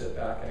can't just sit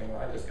back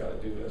anymore, I just gotta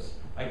do this.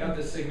 I got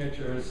the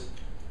signatures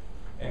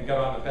and got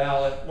on the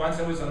ballot. Once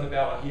I was on the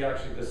ballot, he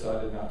actually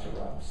decided not to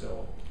run,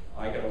 so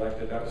I got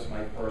elected. That was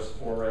my first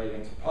foray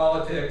into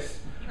politics.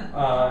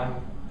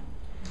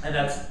 And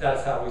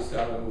that's how we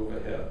started to move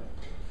ahead.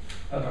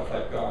 I don't know if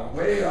I've gone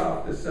way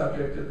off the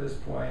subject at this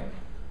point.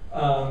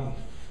 But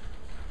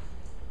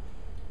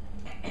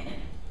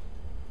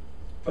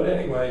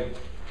anyway,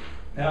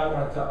 now I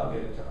want to I'll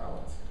get into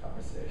Arlen's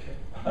conversation.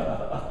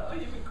 Oh,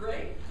 you've been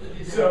great.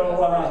 So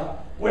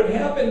what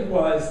happened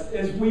was,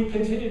 as we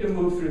continued to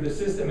move through the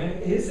system,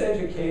 and his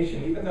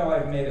education, even though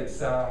I've made it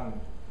sound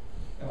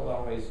in a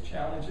lot of ways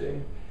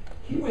challenging,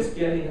 he was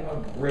getting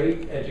a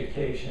great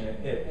education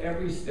at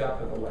every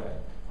step of the way.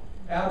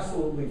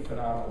 Absolutely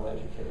phenomenal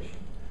education.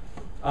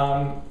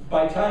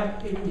 By the time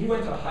he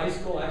went to high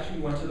school, actually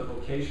he went to the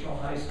vocational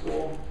high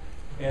school,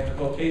 and the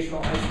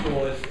vocational high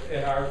school is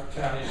in our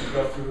town. You should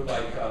go through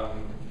like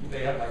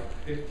they had like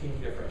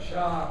 15 different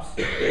shops.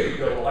 You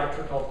go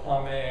electrical,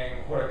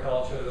 plumbing,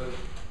 horticulture,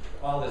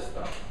 all this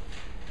stuff.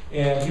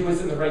 And he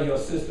was in the regular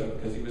system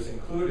because he was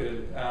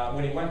included.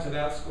 When he went to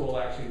that school,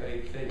 actually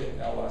they didn't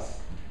know us.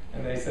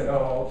 And they said,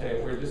 oh,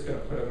 okay, we're just going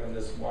to put him in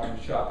this one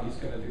shop. He's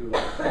going to do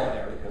like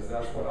culinary, because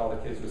that's what all the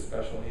kids with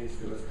special needs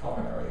do, is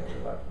culinary.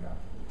 And we're like, no.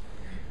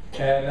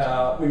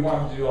 And we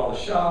wanted to do all the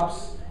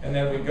shops, and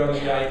then we'd go to the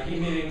IEP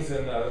meetings,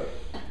 and the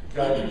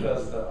guy who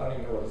does the, I don't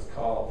even know what it's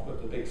called,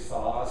 but the big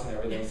saws and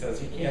everything, says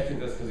he can't do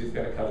this because he's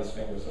going to cut his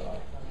fingers off.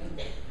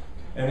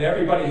 And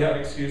everybody had an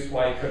excuse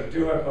why he couldn't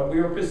do it, but we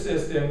were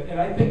persistent.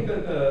 And I think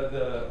that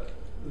the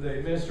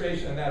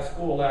administration in that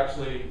school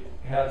actually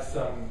had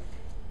some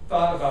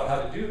thought about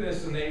how to do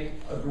this, and they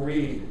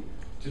agreed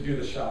to do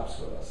the shops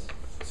with us.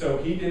 So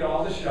he did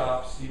all the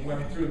shops, he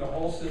went through the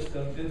whole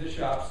system, did the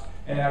shops,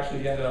 and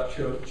actually ended up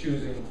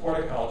choosing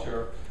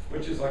horticulture,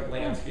 which is like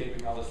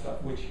landscaping, all this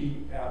stuff, which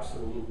he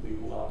absolutely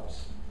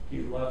loves.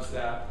 He loves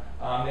that.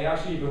 They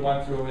actually even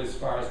went through as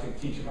far as to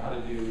teach him how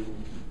to do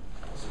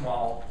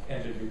small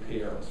engine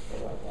repairs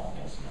for like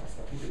lawnmowers and that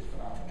stuff. He did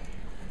phenomenal.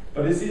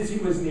 But as he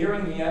was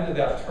nearing the end of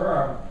that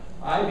term,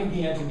 I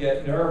began to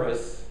get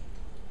nervous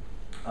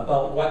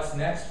about what's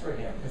next for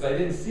him, because I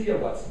didn't see a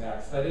what's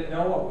next. I didn't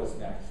know what was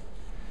next.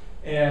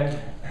 And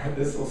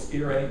this will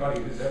scare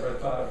anybody who's ever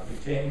thought of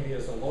retaining me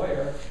as a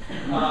lawyer.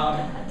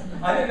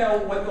 I didn't know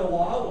what the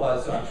law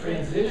was on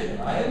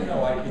transition. I had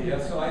no idea,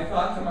 so I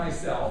thought to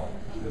myself,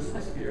 this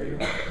will scare you,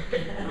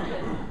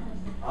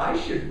 I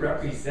should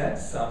represent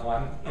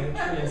someone in a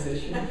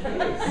transition case.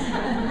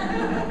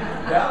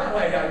 That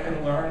way I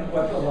can learn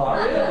what the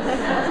law is.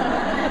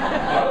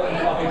 Arlen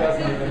probably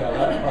doesn't even know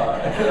that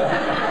part.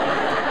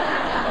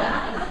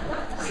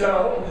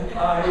 So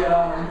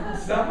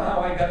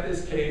somehow I got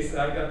this case.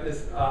 I got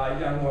this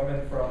young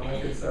woman from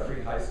Lincoln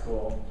Suffolk High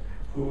School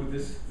who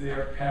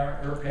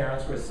her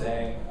parents were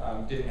saying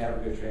didn't have a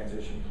good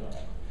transition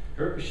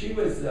plan. She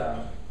was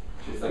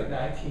like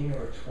 19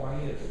 or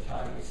 20 at the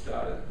time we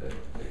started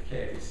the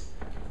case.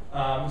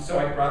 So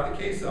I brought the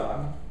case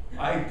on.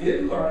 I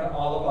did learn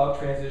all about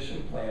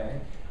transition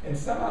planning, and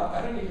somehow,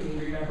 I don't even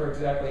remember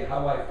exactly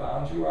how I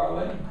found you,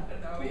 Arlen. I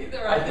don't know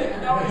either. I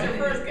didn't know it was your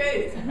first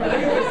case. I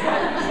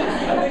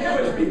think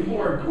it was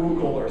before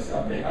Google or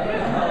something. I don't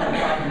know how I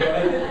found you, but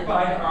I did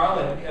find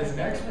Arlen as an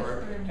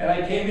expert. And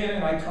I came in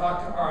and I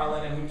talked to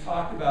Arlen, and we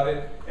talked about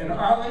it. And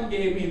Arlen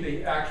gave me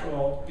the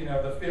actual, the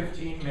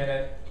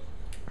 15-minute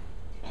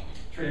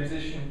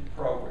transition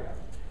program.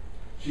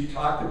 She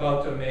talked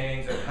about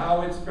domains and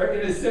how it's,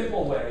 in a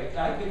simple way, and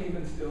I can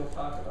even still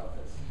talk about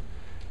this,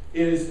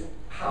 is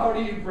how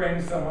do you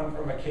bring someone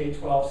from a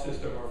K-12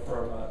 system or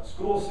from a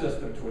school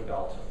system to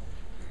adulthood?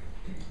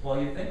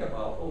 Well, you think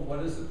about, well, what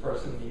does the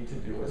person need to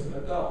do as an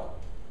adult?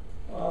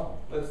 Well,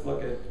 let's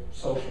look at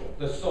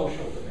the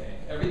social domain.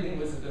 Everything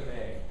was a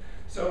domain.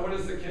 So what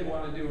does the kid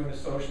want to do in the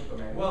social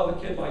domain? Well, the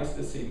kid likes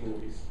to see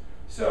movies.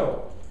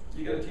 So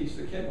you got to teach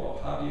the kid,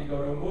 well, how do you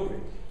go to a movie?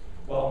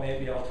 Well,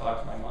 maybe I'll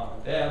talk to my mom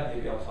and dad,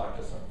 maybe I'll talk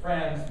to some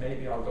friends,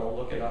 maybe I'll go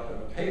look it up in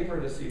the paper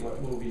to see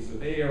what movies are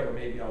there, or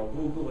maybe I'll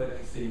Google it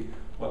and see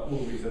what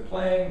movies are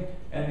playing,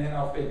 and then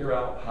I'll figure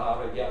out how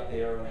to get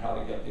there and how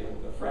to get there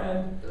with a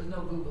friend. There's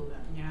no Google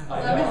then. Yeah.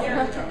 I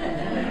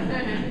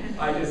know.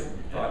 I just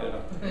brought it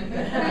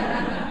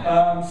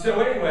up. So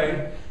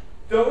anyway,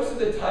 those are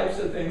the types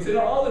of things in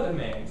all the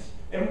domains.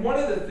 And one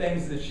of the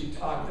things that she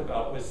talked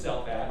about was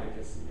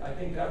self-advocacy. I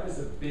think that was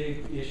a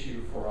big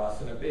issue for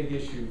us and a big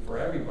issue for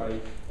everybody.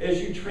 As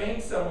you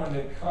train someone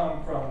to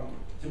come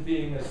to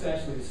being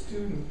essentially a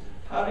student,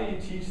 how do you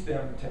teach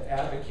them to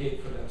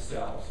advocate for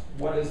themselves?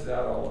 What is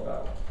that all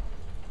about?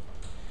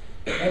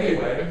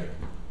 Anyway,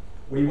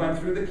 we went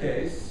through the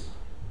case.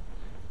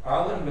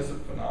 Arlen was a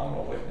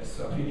phenomenal witness,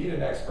 so if you need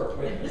an expert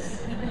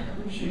witness,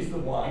 she's the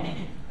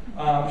one.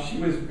 She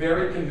was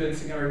very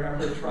convincing. I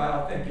remember the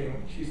trial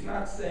thinking, she's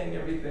not saying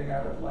everything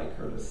I would like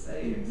her to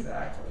say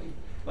exactly.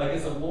 Like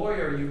as a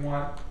lawyer, you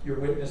want your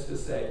witness to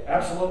say,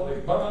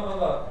 absolutely, blah, blah, blah,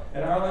 blah.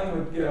 And Arlen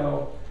would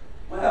go,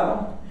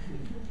 well,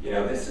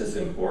 this is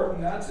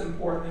important, that's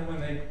important. And when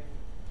they,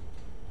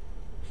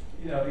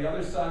 the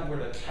other side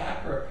would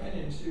attack her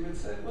opinion, she would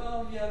say,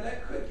 well, yeah,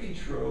 that could be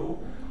true.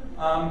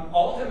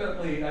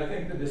 Ultimately, I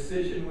think the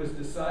decision was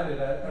decided,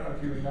 I don't know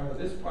if you remember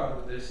this part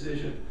of the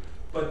decision,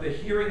 but the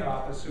hearing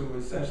officer, who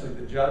was essentially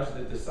the judge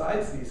that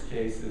decides these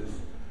cases,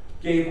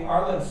 gave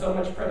Arlen so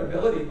much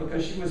credibility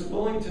because she was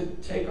willing to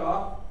get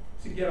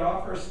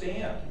off her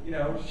stand.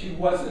 She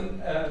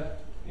wasn't,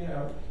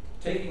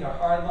 taking a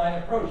hardline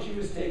approach. She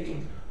was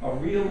taking a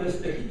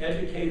realistic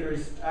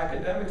educator's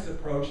academics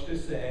approach to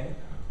saying,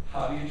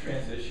 how do you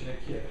transition a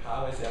kid?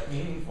 How is that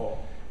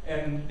meaningful?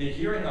 And the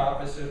hearing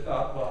officer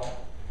thought, well,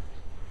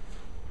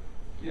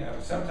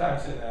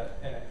 sometimes in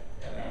a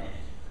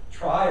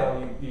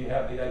trial, you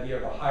have the idea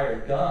of a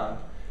hired gun.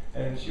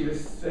 And she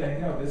was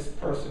saying, no, this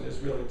person is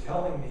really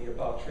telling me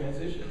about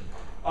transition.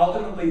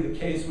 Ultimately, the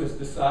case was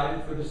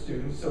decided for the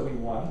students, so we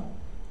won.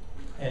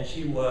 And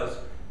she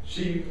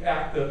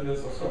acted,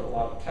 there's sort of a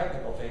lot of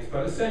technical things,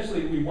 but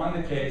essentially we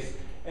won the case,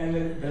 and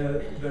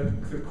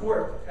the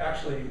court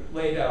actually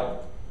laid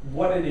out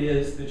what it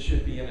is that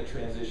should be in a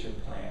transition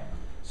plan.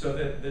 So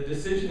that the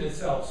decision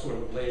itself sort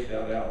of laid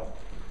that out.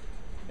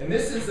 And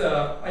this is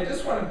I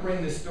just want to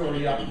bring this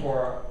story up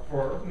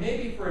for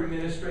maybe for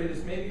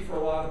administrators, maybe for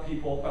a lot of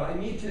people, but I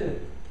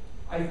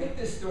think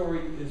this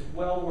story is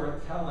well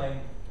worth telling,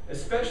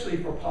 especially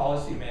for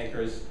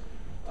policymakers.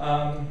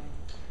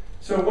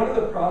 So one of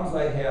the problems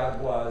I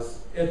had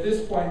was, at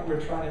this point,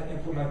 we're trying to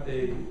implement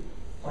the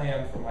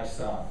plan for my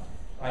son.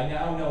 I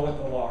now know what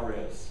the law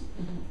is.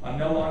 I'm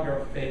no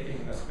longer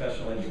faking the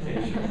special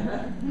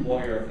education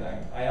lawyer thing.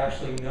 I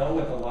actually know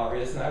what the law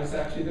is, and I was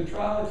actually the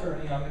trial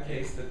attorney on the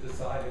case that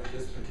decided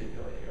this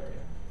particular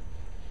area.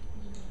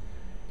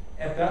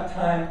 At that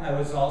time, I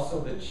was also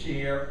the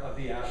chair of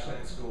the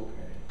Ashland School Committee.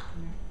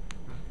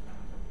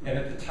 And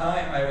at the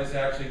time, I was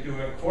actually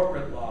doing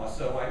corporate law,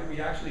 so we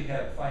actually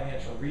had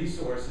financial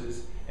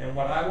resources, and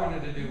what I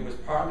wanted to do was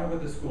partner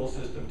with the school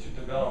system to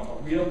develop a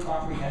real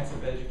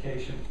comprehensive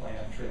education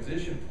plan,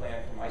 transition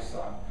plan for my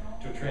son,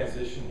 to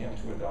transition him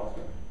to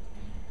adulthood.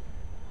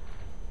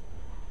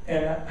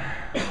 And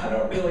I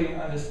don't really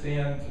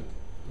understand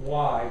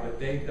why, but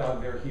they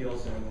dug their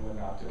heels in and would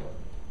not do it.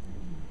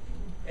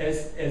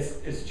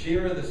 As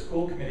chair of the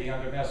school committee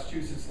under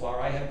Massachusetts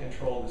law, I had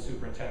control of the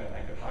superintendent.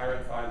 I could hire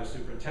and fire the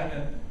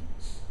superintendent.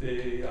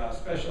 The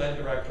special ed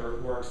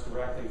director works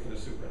directly for the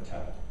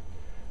superintendent.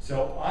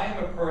 So I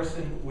am a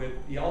person with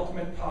the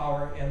ultimate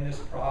power in this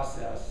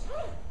process,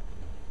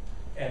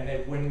 and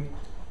they wouldn't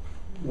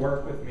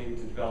work with me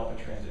to develop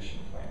a transition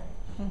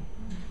plan.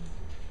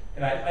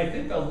 And I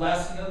think the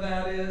lesson of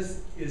that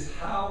is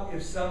how,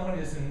 if someone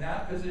is in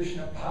that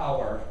position of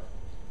power,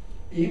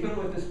 even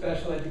with the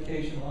special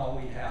education law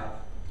we have,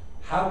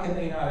 how can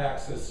they not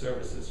access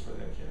services for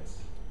their kids?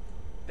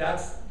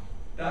 That's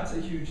a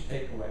huge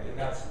takeaway, and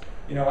that's,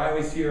 I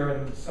always hear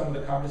in some of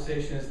the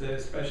conversations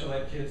that special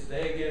ed kids,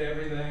 they get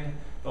everything,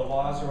 the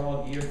laws are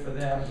all geared for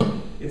them.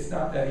 It's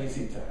not that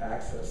easy to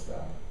access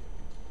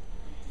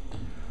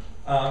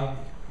them.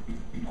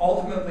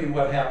 Ultimately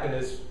what happened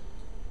is,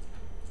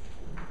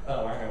 I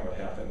know what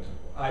happened.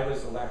 I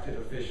was elected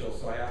official,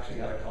 so I actually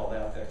had to call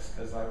ethics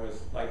because I have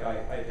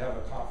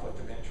a conflict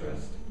of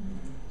interest.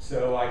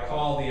 So I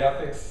called the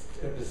ethics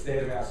of the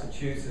state of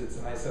Massachusetts,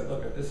 and I said,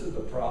 look, if this is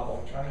the problem,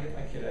 I'm trying to get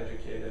my kid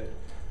educated.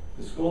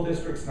 The school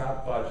district's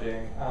not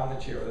budging. I'm the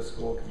chair of the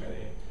school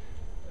committee.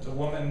 The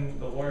woman,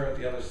 the lawyer at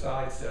the other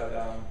side said,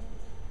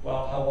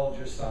 well, how old's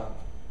your son?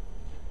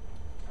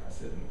 I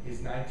said,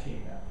 he's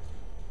 19 now.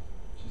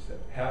 She said,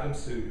 have him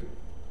sue you.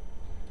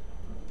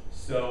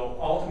 So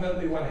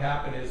ultimately what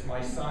happened is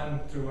my son,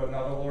 through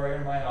another lawyer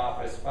in my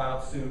office,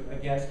 filed suit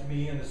against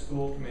me and the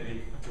school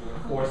committee to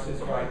enforce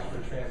his rights for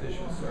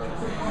transition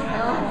services.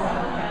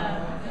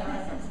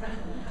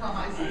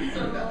 I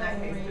served on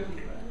that case too.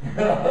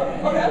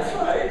 Oh, that's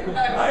right.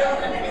 I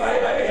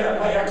had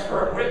my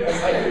expert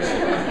witness. I knew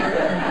she was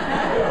here.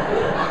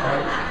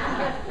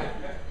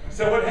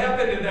 So what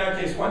happened in that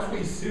case, once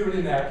we sued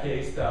in that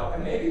case, though,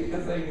 and maybe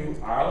because they knew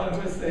Arlen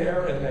was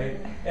there,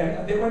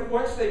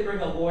 once they bring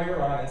a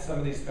lawyer on in some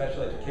of these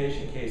special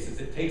education cases,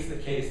 it takes the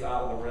case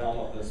out of the realm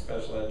of the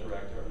special ed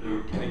director,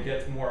 and it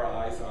gets more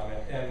eyes on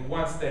it. And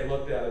once they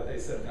looked at it, they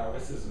said, no,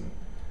 this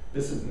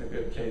isn't a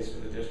good case for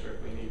the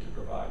district. We need to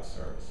provide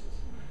services.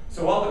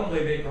 So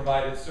ultimately, they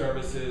provided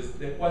services.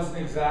 It wasn't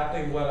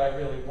exactly what I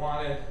really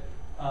wanted.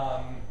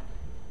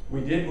 We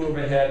did move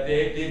ahead.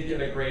 They did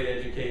get a great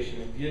education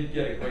and did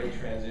get a great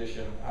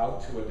transition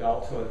out to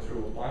adulthood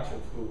through a bunch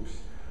of hoops.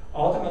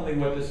 Ultimately,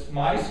 what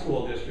my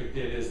school district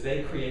did is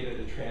they created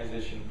a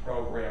transition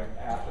program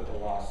after the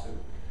lawsuit.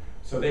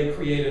 So they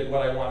created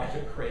what I wanted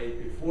to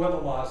create before the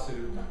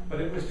lawsuit, but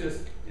it was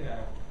just, I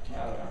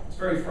don't know, it's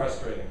very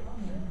frustrating.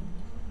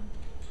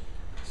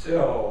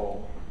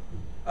 So,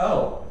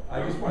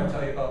 I just want to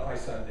tell you about my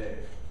son, Dave.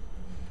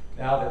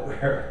 now that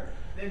we're...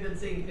 They've been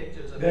seeing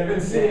pictures of They've been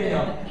seeing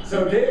them.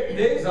 So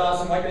Dave's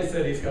awesome. Like I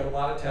said, he's got a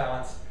lot of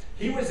talents.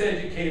 He was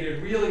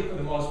educated really for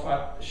the most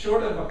part,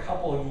 short of a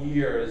couple of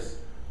years,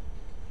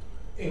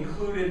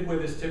 included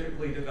with his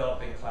typically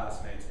developing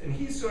classmates. And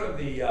he's sort of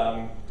the,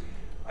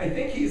 I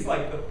think he's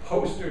like the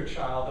poster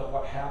child of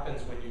what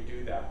happens when you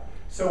do that.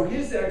 So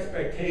his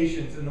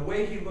expectations and the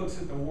way he looks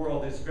at the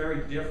world is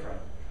very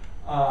different.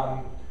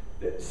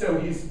 So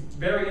he's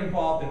very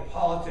involved in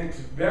politics,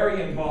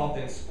 very involved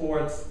in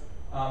sports.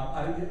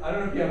 I don't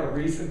know if you have a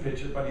recent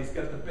picture, but he's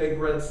got the big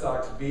Red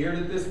Sox beard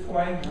at this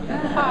point.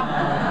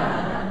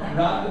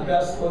 Not the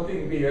best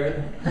looking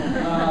beard.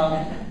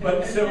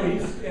 But so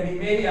and he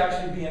may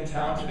actually be in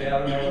town today. I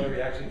don't know whether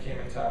he actually came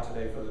in town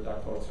today for the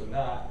duck boats or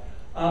not.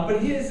 But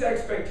his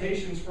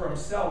expectations for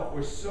himself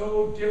were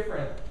so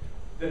different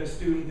than a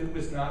student that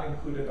was not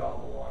included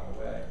all along the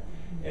way.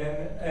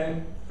 And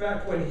in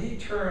fact, when he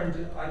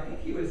turned, I think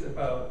he was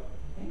about,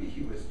 maybe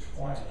he was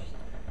 20,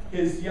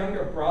 his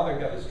younger brother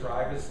got his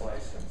driver's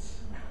license.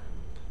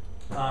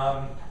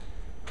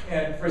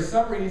 And for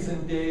some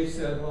reason, Dave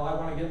said, well, I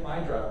want to get my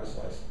driver's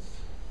license.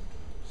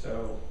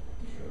 So,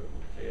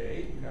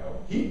 okay, you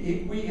know,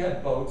 we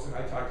had boats, and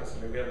I talked to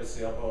somebody, we have a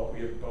sailboat,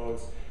 we have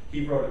boats.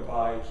 He rode a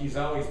bike. He's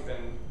always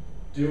been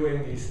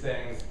doing these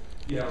things,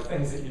 you know,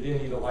 things that you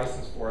didn't need a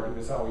license for. He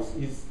was always,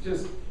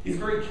 he's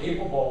very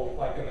capable,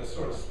 like in a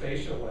sort of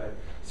spatial way.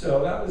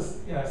 So that was,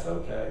 you know, it's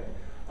okay.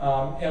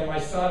 And my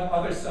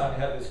other son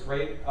had this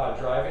great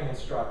driving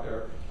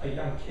instructor, a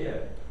young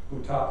kid,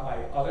 who taught my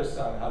other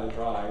son how to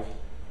drive,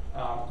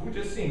 who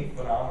just seemed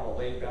phenomenal,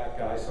 laid back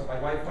guy. So my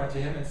wife went to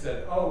him and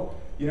said, oh,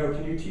 you know,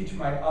 can you teach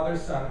my other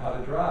son how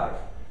to drive?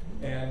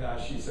 And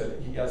she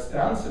said, he has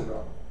Down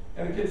syndrome.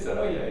 And the kid said,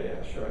 oh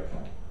yeah, sure I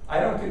can. I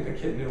don't think the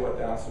kid knew what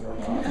Down syndrome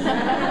was.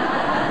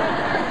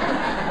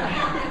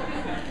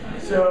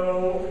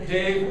 So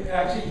Dave,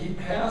 actually, he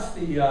passed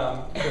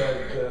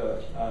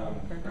the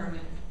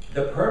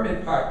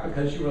permit part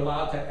because you were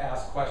allowed to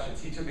ask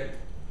questions. He took it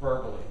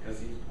verbally because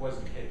he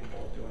wasn't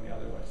capable of doing the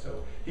other way.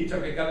 So he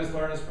took it, got his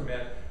learner's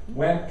permit,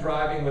 went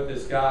driving with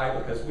this guy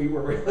because we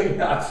were really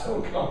not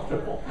so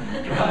comfortable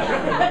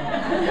driving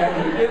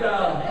with him.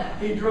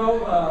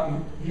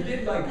 And he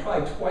did like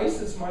probably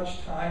twice as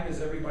much time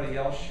as everybody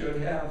else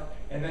should have.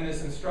 And then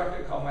his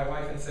instructor called my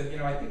wife and said, you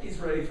know, I think he's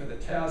ready for the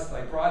test.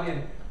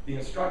 The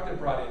instructor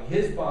brought in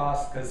his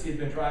boss because he'd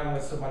been driving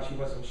with so much he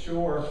wasn't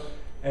sure.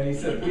 And he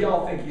said, we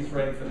all think he's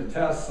ready for the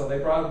test. So they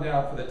brought him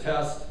down for the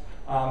test.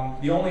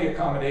 The only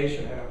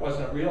accommodation, and it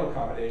wasn't a real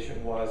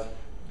accommodation, was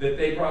that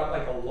they brought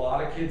like a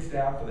lot of kids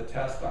down for the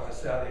test on a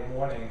Saturday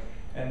morning,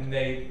 and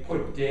they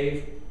had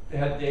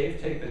Dave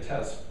take the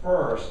test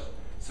first,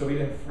 so he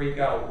didn't freak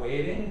out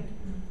waiting.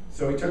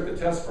 So he took the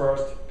test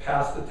first,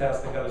 passed the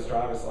test, and got his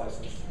driver's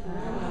license.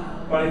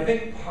 Wow. But I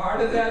think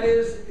part of that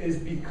is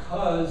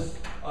because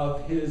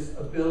of his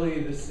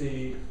ability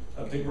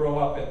to grow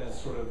up in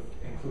this sort of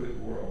included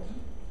world.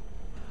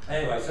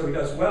 Anyway, so he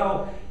does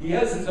well. He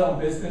has his own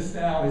business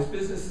now. His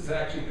business is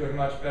actually doing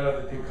much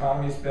better. The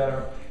economy's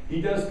better.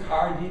 He does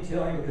car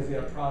detailing because he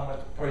had a problem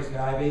with poison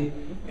ivy.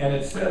 And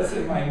it says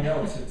in my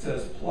notes, it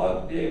says,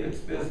 plug David's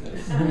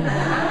business.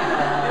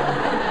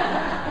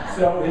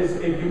 So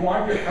if you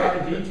want your car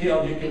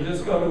detailed, you can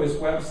just go to his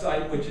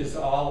website, which is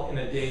all in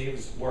a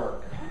Dave's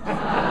work.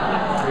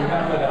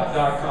 Remember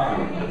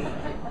that.com.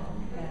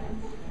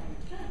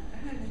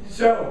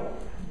 So,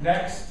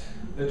 next,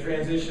 the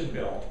transition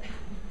bill.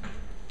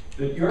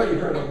 You already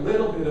heard a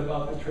little bit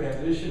about the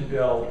transition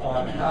bill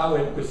on how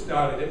it was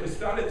started. It was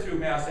started through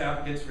Mass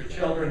Advocates for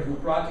Children, who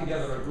brought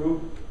together a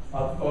group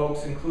of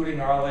folks, including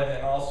Arlen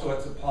and all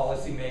sorts of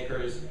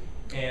policymakers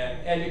and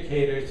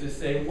educators, to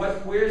say,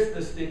 where's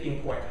the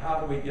sticking point?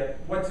 How do we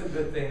what's a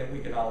good thing that we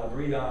can all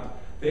agree on?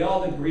 They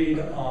all agreed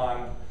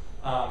on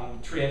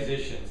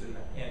transitions and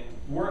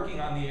working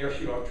on the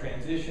issue of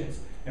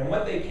transitions. And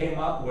what they came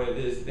up with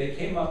is they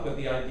came up with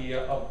the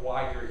idea of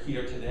why you're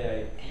here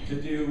today.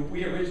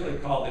 We originally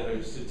called it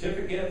a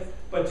certificate,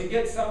 but to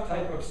get some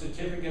type of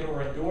certificate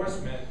or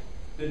endorsement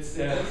that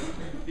says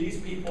these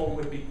people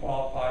would be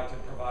qualified to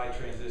provide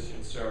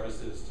transition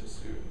services to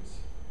students.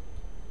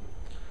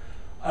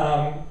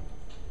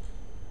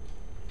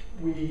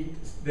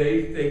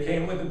 They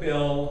came with a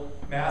bill.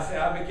 Mass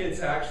Advocates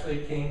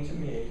actually came to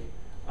me.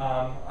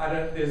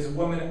 There's a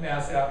woman at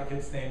Mass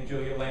Advocates named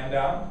Julia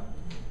Landau.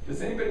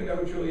 Does anybody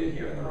know Julia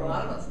here in the room? A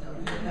lot of us know.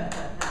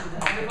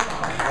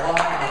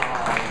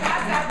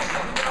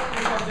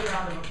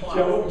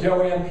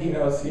 Joanne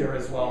Pino's here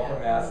as well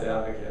from Mass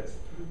Advocates.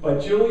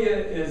 But Julia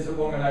is a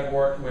woman I've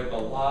worked with a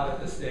lot at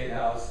the State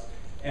House,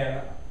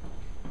 and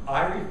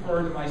I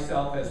refer to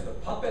myself as the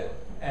puppet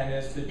and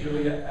as to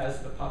Julia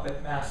as the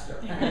puppet master.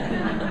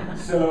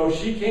 So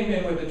she came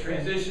in with a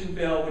transition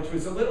bill, which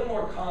was a little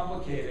more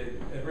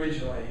complicated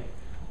originally.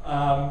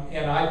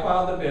 And I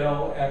filed the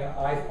bill, and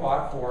I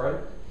fought for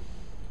it,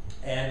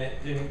 and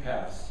it didn't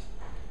pass.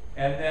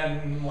 And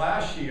then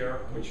last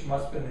year, which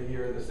must have been the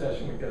year of the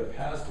session we got it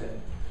passed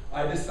in,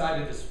 I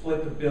decided to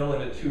split the bill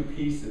into two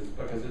pieces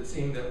because it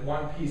seemed that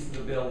one piece of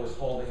the bill was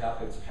holding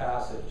up its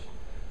passage.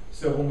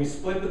 So when we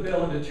split the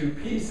bill into two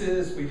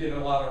pieces, we did a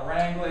lot of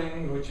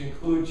wrangling, which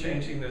include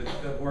changing the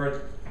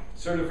word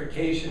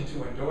certification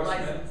to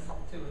endorsement. License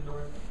to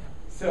endorsement.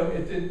 So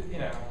it did,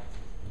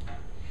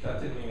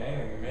 that didn't mean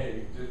anything to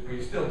me.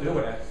 We're still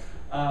doing it.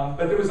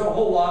 But there was a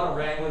whole lot of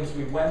wranglings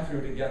we went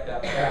through to get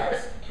that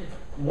passed.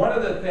 One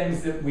of the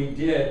things that we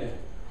did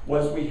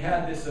was we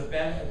had this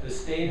event at the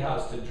State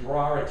House to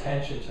draw our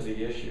attention to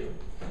the issue.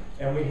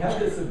 And we had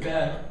this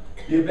event.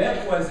 The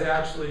event was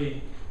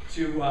actually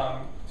to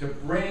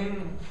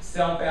bring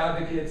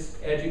self-advocates,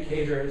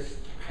 educators,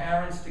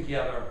 parents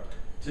together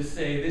to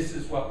say this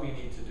is what we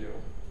need to do.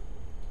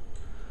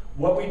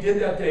 What we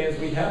did that day is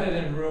we had it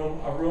in a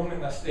room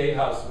in the State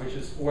House, which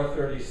is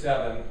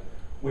 437,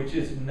 which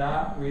is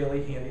not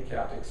really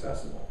handicapped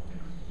accessible.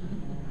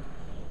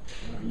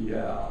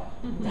 Yeah.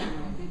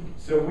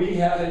 So we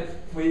had it,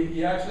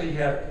 we actually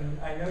had, and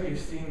I know you've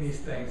seen these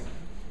things.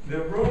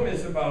 The room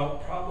is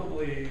about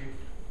probably,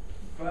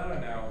 I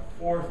don't know,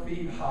 4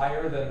 feet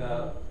higher than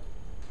the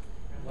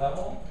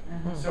level.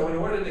 So in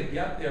order to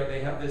get there,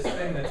 they have this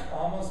thing that's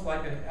almost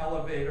like an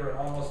elevator and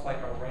almost like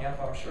a ramp.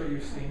 I'm sure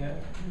you've seen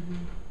it.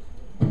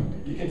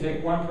 You can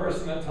take one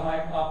person at a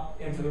time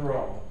up into the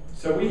room.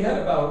 So we had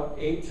about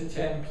 8 to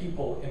 10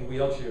 people in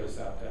wheelchairs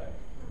that day.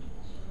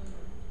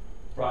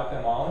 Brought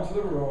them all into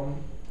the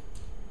room,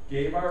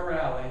 gave our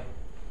rally.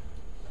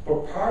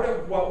 But part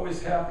of what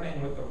was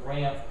happening with the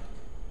ramp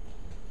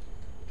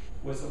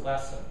was a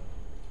lesson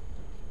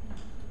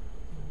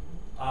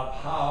of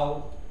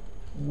how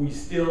we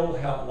still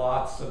have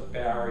lots of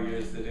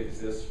barriers that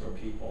exist for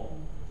people,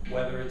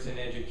 whether it's in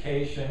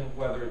education,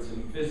 whether it's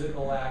in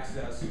physical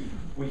access.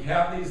 We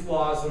have these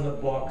laws in the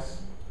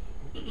books,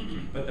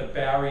 but the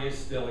barriers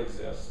still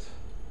exist,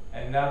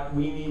 and that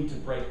we need to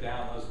break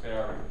down those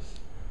barriers.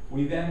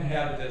 We then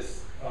had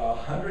this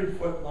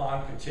 100-foot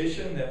long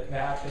petition that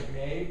Matt had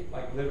made,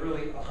 like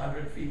literally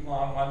 100 feet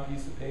long, one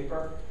piece of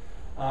paper,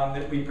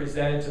 that we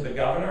presented to the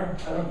governor.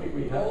 I don't think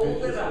we have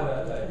pictures of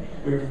that day.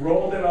 We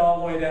rolled it all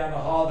the way down the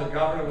hall. The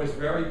governor was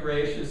very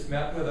gracious,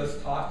 met with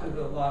us, talked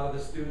to a lot of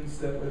the students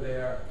that were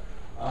there.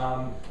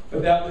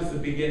 But that was the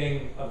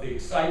beginning of the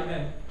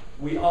excitement.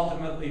 We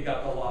ultimately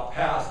got the law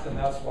passed, and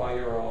that's why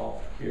you're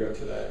all here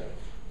today.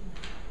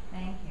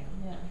 Thank you.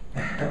 Yeah.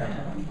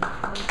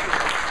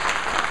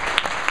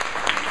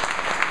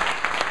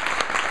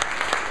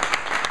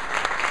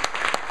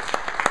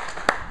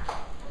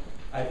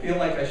 I feel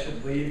like I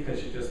should leave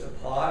because you just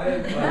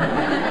applauded. But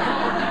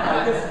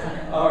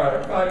all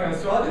right, 5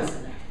 minutes. So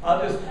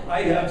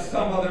I have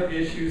some other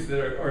issues that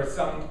are, or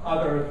some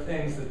other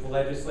things that the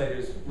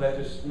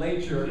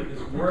legislature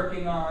is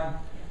working on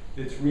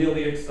that's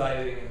really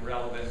exciting and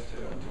relevant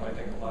to I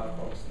think a lot of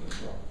folks in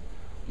this room.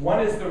 One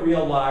is the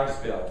Real Lives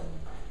Bill.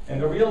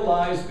 And the Real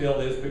Lives Bill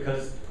is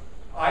because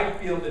I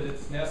feel that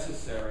it's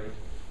necessary,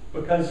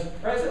 because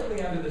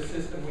presently under the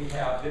system we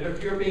have, that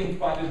if you're being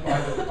funded by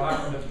the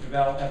Department of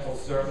Developmental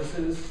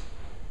Services,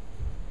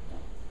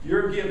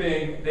 you're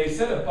giving, they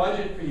set a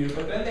budget for you,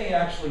 but then they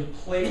actually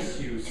place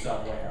you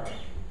somewhere.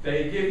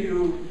 They give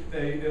you,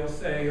 they'll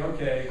say,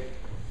 okay,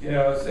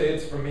 say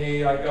it's for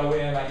me, I go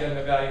in, I get an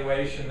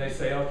evaluation, they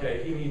say,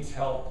 okay, he needs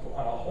help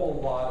on a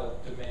whole lot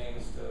of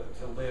domains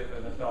to live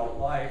an adult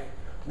life.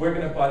 We're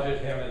gonna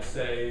budget him at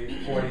say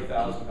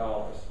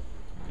 $40,000,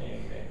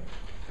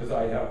 because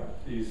I have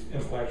these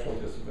intellectual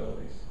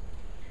disabilities.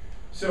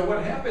 So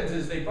what happens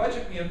is they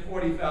budget me at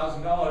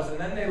 $40,000, and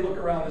then they look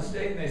around the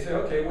state and they say,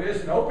 okay,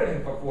 where's an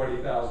opening for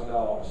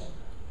 $40,000?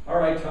 All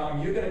right,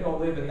 Tom, you're gonna go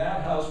live in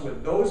that house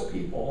with those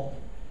people,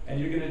 and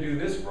you're gonna do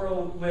this for a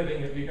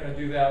living if you're gonna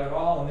do that at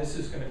all, and this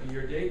is gonna be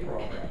your day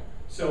program.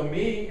 So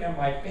me and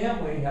my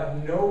family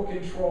have no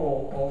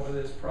control over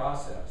this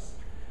process.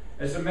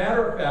 As a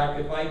matter of fact,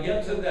 if I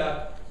get to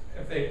that,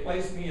 if they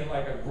place me in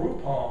like a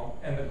group home,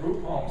 and the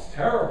group home's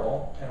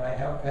terrible, and I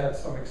have had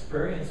some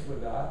experience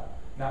with that,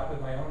 not with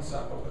my own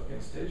son, but with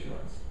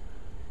constituents,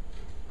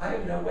 I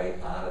have no way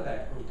out of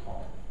that group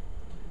home.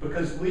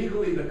 Because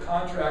legally the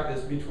contract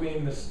is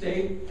between the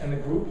state and the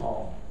group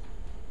home.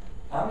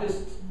 I'm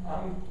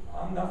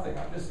nothing,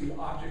 I'm just the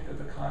object of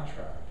the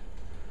contract.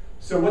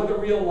 So what the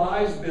Real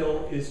Lives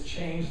Bill is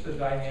change the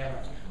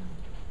dynamic.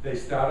 They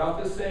start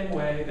out the same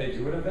way, they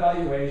do an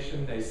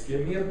evaluation, they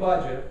give me a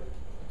budget,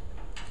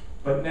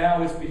 but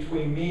now it's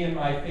between me and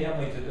my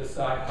family to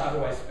decide how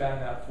do I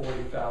spend that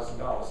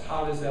 $40,000?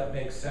 How does that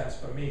make sense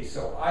for me?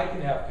 So I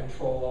can have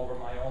control over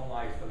my own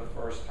life for the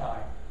first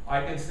time.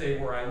 I can say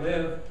where I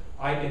live,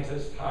 I can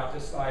just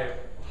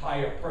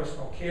hire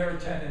personal care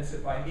attendants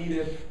if I need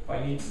it, if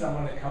I need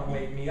someone to come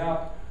wake me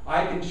up.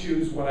 I can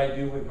choose what I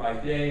do with my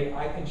day,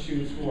 I can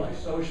choose who I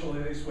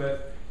socialize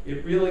with.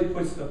 It really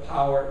puts the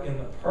power in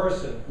the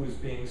person who's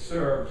being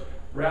served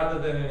rather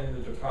than in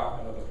the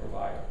department of the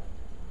provider.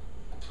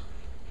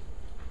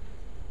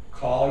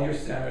 Call your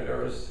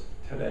senators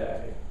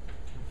today.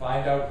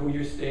 Find out who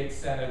your state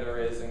senator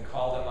is and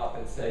call them up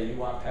and say, you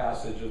want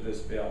passage of this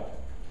bill.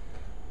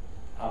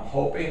 I'm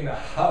hoping the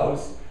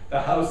House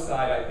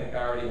side, I think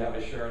I already have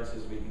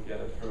assurances we can get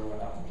it through,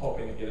 and I'm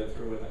hoping to get it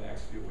through in the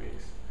next few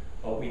weeks.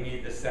 but we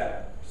need the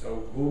Senate.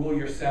 So Google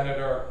your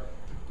senator,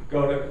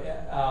 go to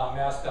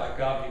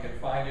mass.gov, you can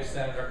find your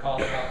senator, call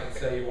them up and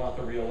say you want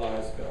the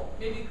realized bill.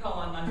 Maybe call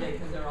on Monday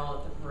because they're all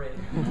at the parade.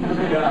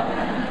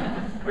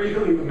 Yeah. Or you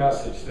can leave a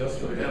message. They'll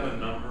still Do we have a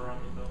number on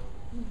the bill?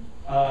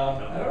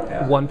 I don't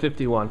have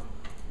 151.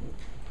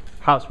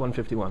 House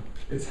 151.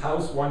 It's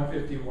House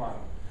 151.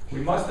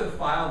 We must have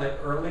filed it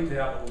early to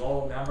have a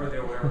low number.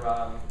 There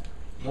were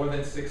more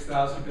than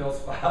 6,000 bills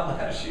filed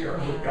last year.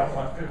 We've got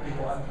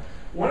 151.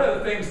 One of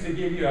the things to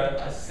give you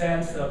a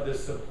sense of the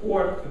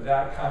support for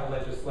that kind of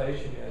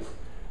legislation is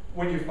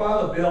when you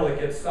file a bill, it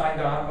gets signed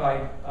on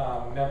by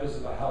members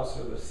of the House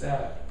or the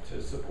Senate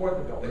to support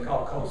the bill. They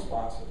call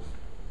co-sponsors.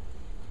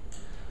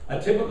 A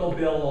typical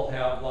bill will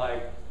have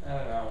like, I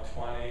don't know,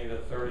 20 to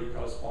 30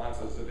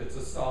 co-sponsors. If it's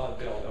a solid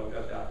bill, don't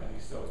have that many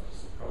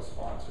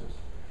co-sponsors.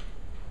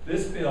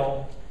 This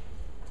bill,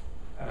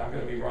 and I'm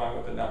going to be wrong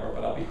with the number,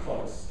 but I'll be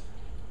close,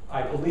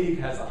 I believe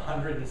has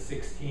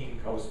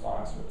 116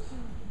 co-sponsors.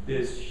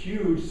 There's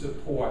huge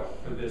support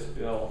for this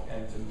bill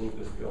and to move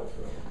this bill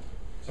through.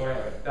 So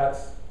anyway,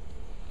 that's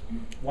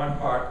one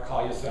part,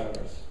 call your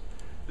senators.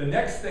 The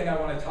next thing I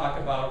want to talk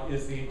about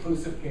is the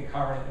Inclusive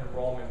Concurrent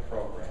Enrollment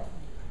Program,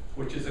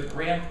 which is a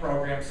grant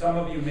program. Some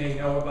of you may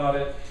know about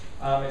it.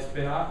 It's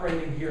been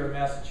operating here in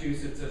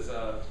Massachusetts as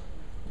a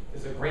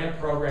grant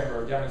program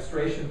or a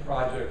demonstration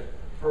project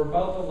for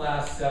about the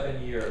last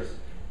 7 years.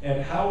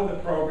 And how the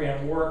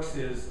program works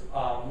is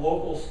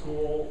local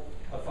school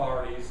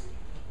authorities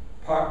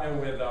partner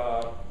with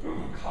a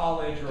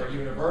college or a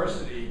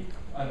university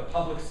on the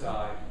public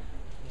side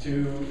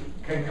to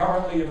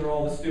concurrently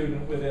enroll the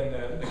student within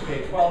the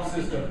K-12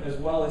 system, as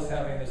well as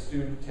having the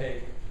student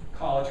take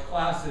college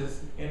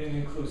classes in an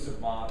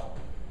inclusive model.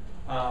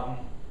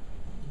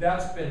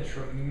 That's been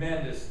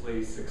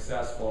tremendously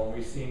successful, and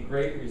we've seen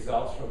great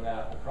results from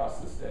that across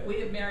the state. We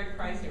have Mary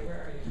Price here, where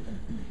are you?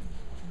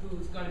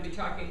 Who's going to be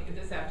talking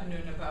this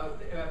afternoon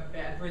about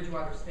at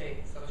Bridgewater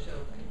State, so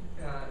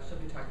she'll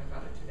be talking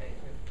about it today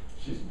too.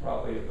 She's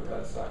probably at the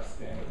Red Sox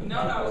stand.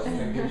 No.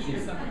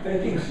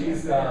 Thinking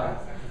she's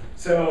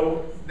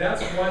so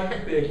that's one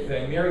big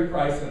thing. Mary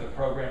Price and the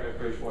program at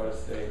Bridgewater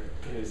State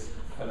is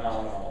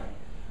phenomenal.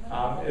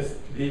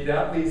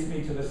 That leads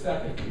me to the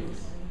second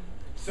piece.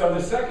 So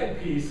the second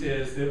piece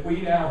is that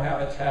we now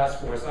have a task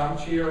force. I'm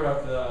chair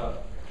of the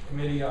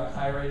Committee on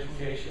Higher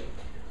Education.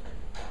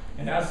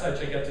 And as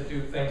such, I get to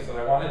do things that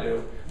I want to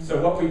do. So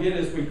what we did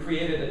is we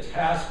created a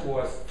task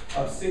force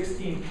of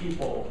 16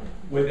 people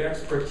with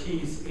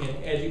expertise in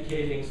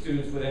educating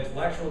students with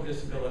intellectual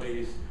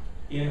disabilities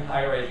in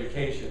higher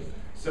education.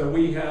 So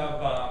we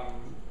have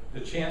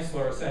the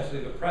chancellor,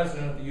 essentially the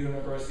president of the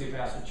University of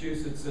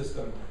Massachusetts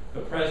system,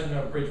 the president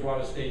of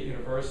Bridgewater State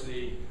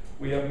University.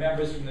 We have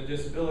members from the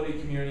disability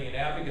community and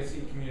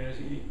advocacy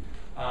community.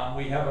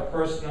 We have a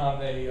person on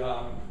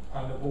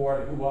the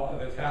board,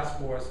 the task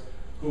force,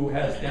 who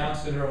has Down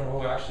syndrome,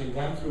 who actually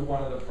went through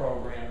one of the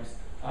programs.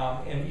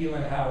 And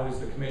Elin Howe, who's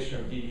the commissioner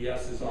of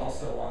DDS, is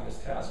also on this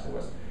task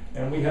force.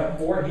 And we have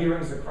 4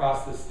 hearings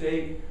across the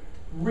state,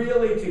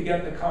 really to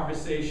get the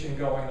conversation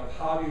going of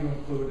how do you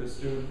include a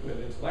student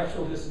with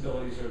intellectual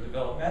disabilities or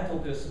developmental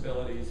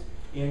disabilities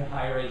in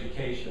higher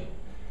education.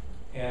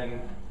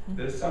 And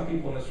there's some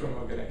people in this room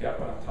who are going to get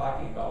what I'm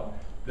talking about.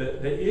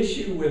 The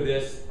issue with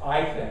this,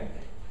 I think,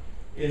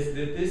 is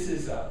that this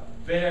is a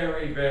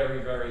very, very,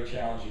 very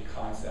challenging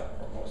concept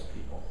for most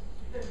people.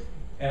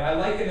 And I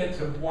liken it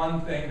to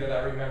one thing that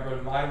I remember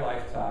in my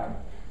lifetime.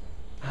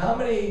 How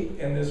many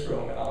in this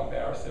room, and I'll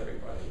embarrass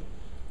everybody,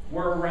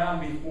 were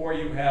around before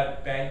you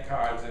had bank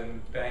cards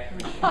and bank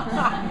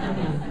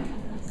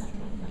machines?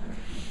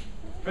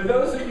 For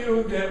those of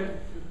you that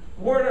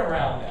weren't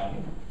around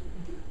then,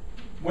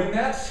 when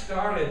that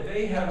started,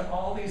 they had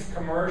all these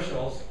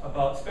commercials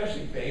about,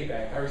 especially Bay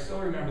Bank. I still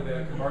remember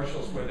the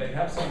commercials where they'd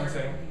have someone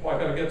saying, "Oh, I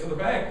gotta get to the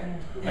bank.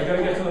 I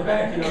gotta get to the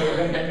bank." You know, they're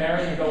gonna get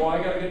married and go, "Oh,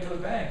 I gotta get to the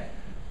bank."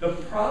 The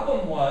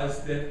problem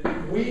was that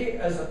we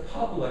as a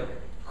public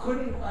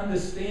couldn't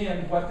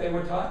understand what they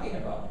were talking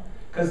about,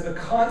 because the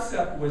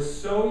concept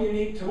was so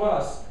unique to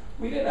us.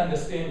 We didn't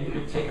understand you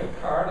could take a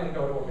card and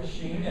go to a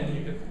machine and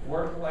you could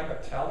work like a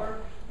teller.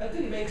 That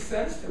didn't make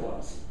sense to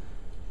us.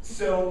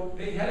 So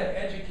they had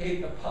to educate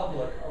the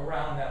public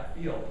around that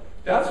field.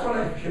 That's what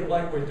I feel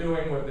like we're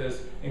doing with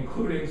this,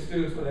 including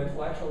students with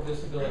intellectual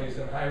disabilities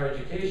in higher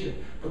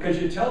education,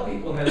 because you tell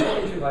people and they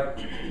look at you like,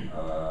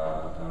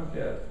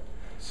 okay.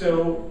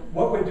 So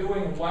what we're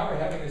doing and why we're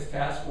having this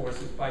task force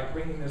is by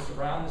bringing this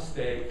around the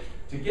state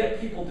to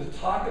get people to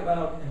talk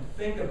about and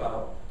think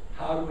about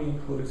how do we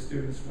include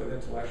students with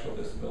intellectual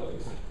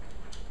disabilities.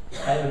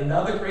 I have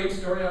another great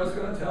story I was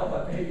going to tell,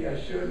 but maybe I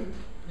shouldn't.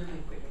 Really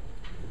quick.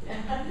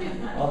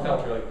 I'll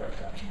tell it really quick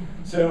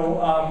then.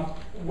 So I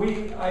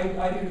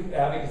do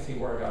advocacy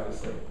work,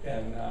 obviously,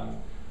 and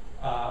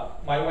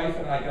my wife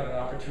and I got an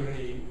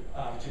opportunity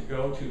to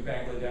go to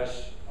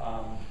Bangladesh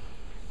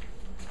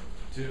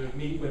to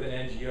meet with an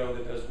NGO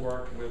that does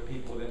work with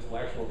people with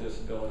intellectual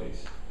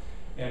disabilities.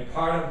 And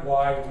part of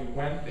why we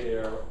went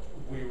there,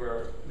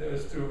 it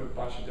was through a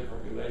bunch of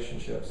different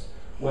relationships.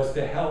 was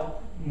to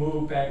help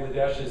move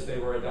Bangladesh as they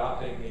were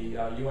adopting the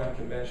UN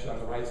Convention on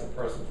the Rights of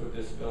Persons with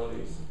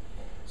Disabilities.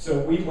 So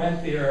we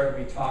went there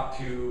and we talked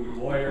to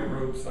lawyer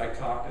groups. I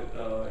talked at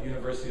the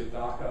University of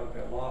Dhaka,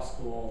 at law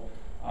school.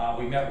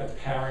 We met with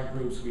parent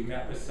groups. We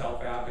met with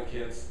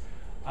self-advocates.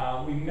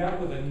 We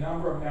met with a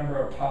number of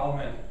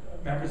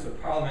members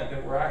of parliament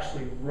that were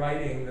actually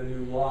writing the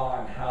new law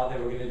and how they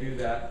were going to do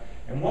that.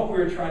 And what we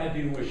were trying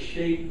to do was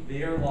shape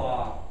their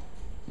law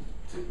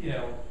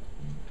to,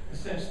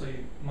 essentially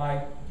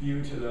my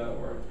view to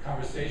or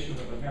conversation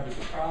with the members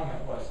of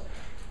parliament was,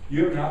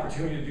 you have an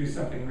opportunity to do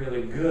something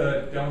really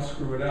good, don't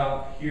screw it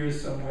up.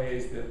 Here's some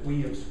ways that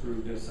we have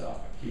screwed this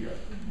up here.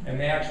 And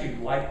they actually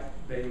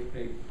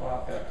they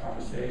bought that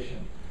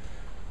conversation.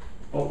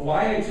 But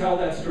why I tell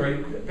that story,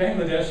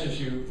 Bangladesh,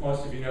 as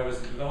most of you know, is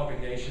a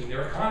developing nation.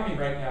 Their economy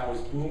right now is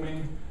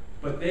booming,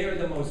 but they are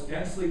the most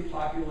densely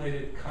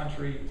populated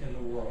country in the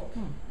world.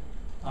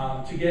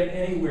 To get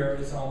anywhere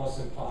is almost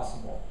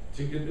impossible.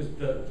 To get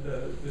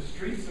the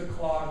streets are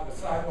clogged, the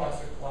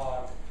sidewalks are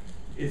clogged.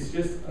 It's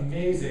just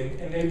amazing,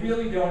 and they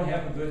really don't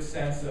have a good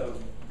sense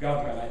of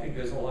government. I think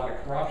there's a lot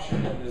of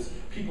corruption, and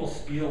people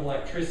steal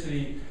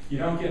electricity. You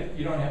don't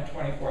have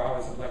 24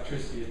 hours of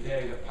electricity a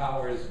day. The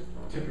power is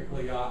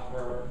typically off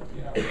for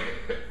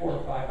 4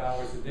 or 5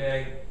 hours a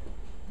day.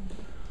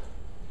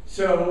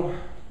 So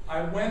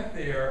I went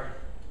there,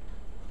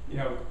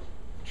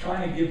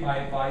 trying to give my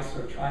advice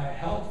or trying to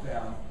help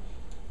them,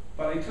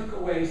 but I took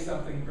away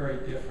something very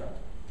different,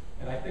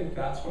 and I think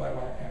that's what I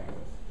want to end with.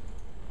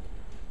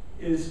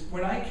 Is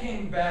when I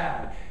came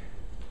back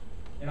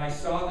and I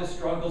saw the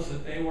struggles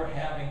that they were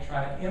having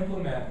trying to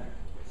implement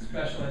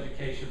special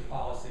education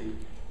policy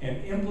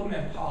and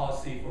implement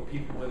policy for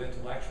people with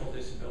intellectual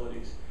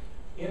disabilities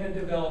in a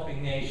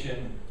developing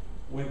nation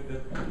with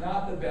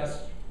not the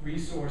best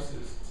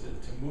resources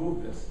to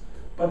move this,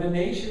 but a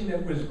nation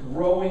that was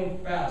growing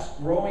fast,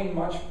 growing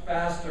much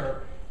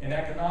faster and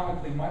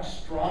economically much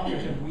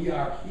stronger than we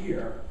are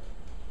here.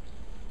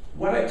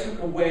 What I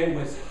took away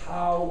was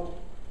how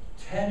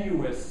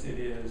tenuous it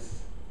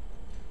is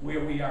where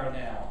we are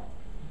now.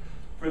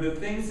 For the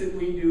things that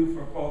we do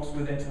for folks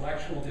with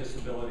intellectual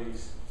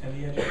disabilities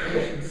and the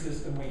education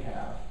system we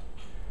have,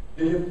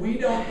 that if we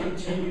don't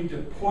continue to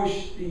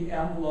push the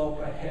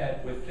envelope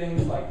ahead with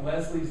things like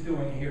Lesley's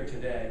doing here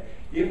today,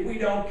 if we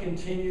don't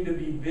continue to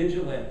be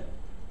vigilant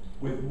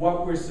with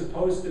what we're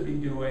supposed to be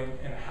doing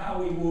and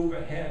how we move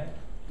ahead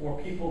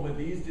for people with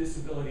these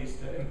disabilities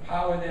to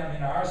empower them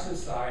in our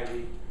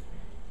society,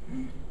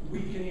 we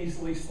can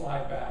easily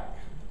slide back.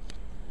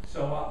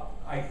 So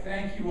I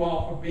thank you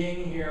all for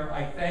being here.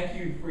 I thank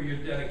you for your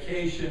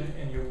dedication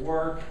and your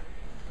work.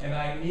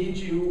 And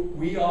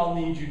we all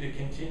need you to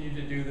continue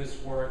to do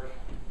this work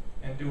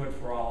and do it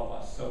for all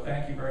of us. So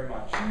thank you very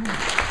much.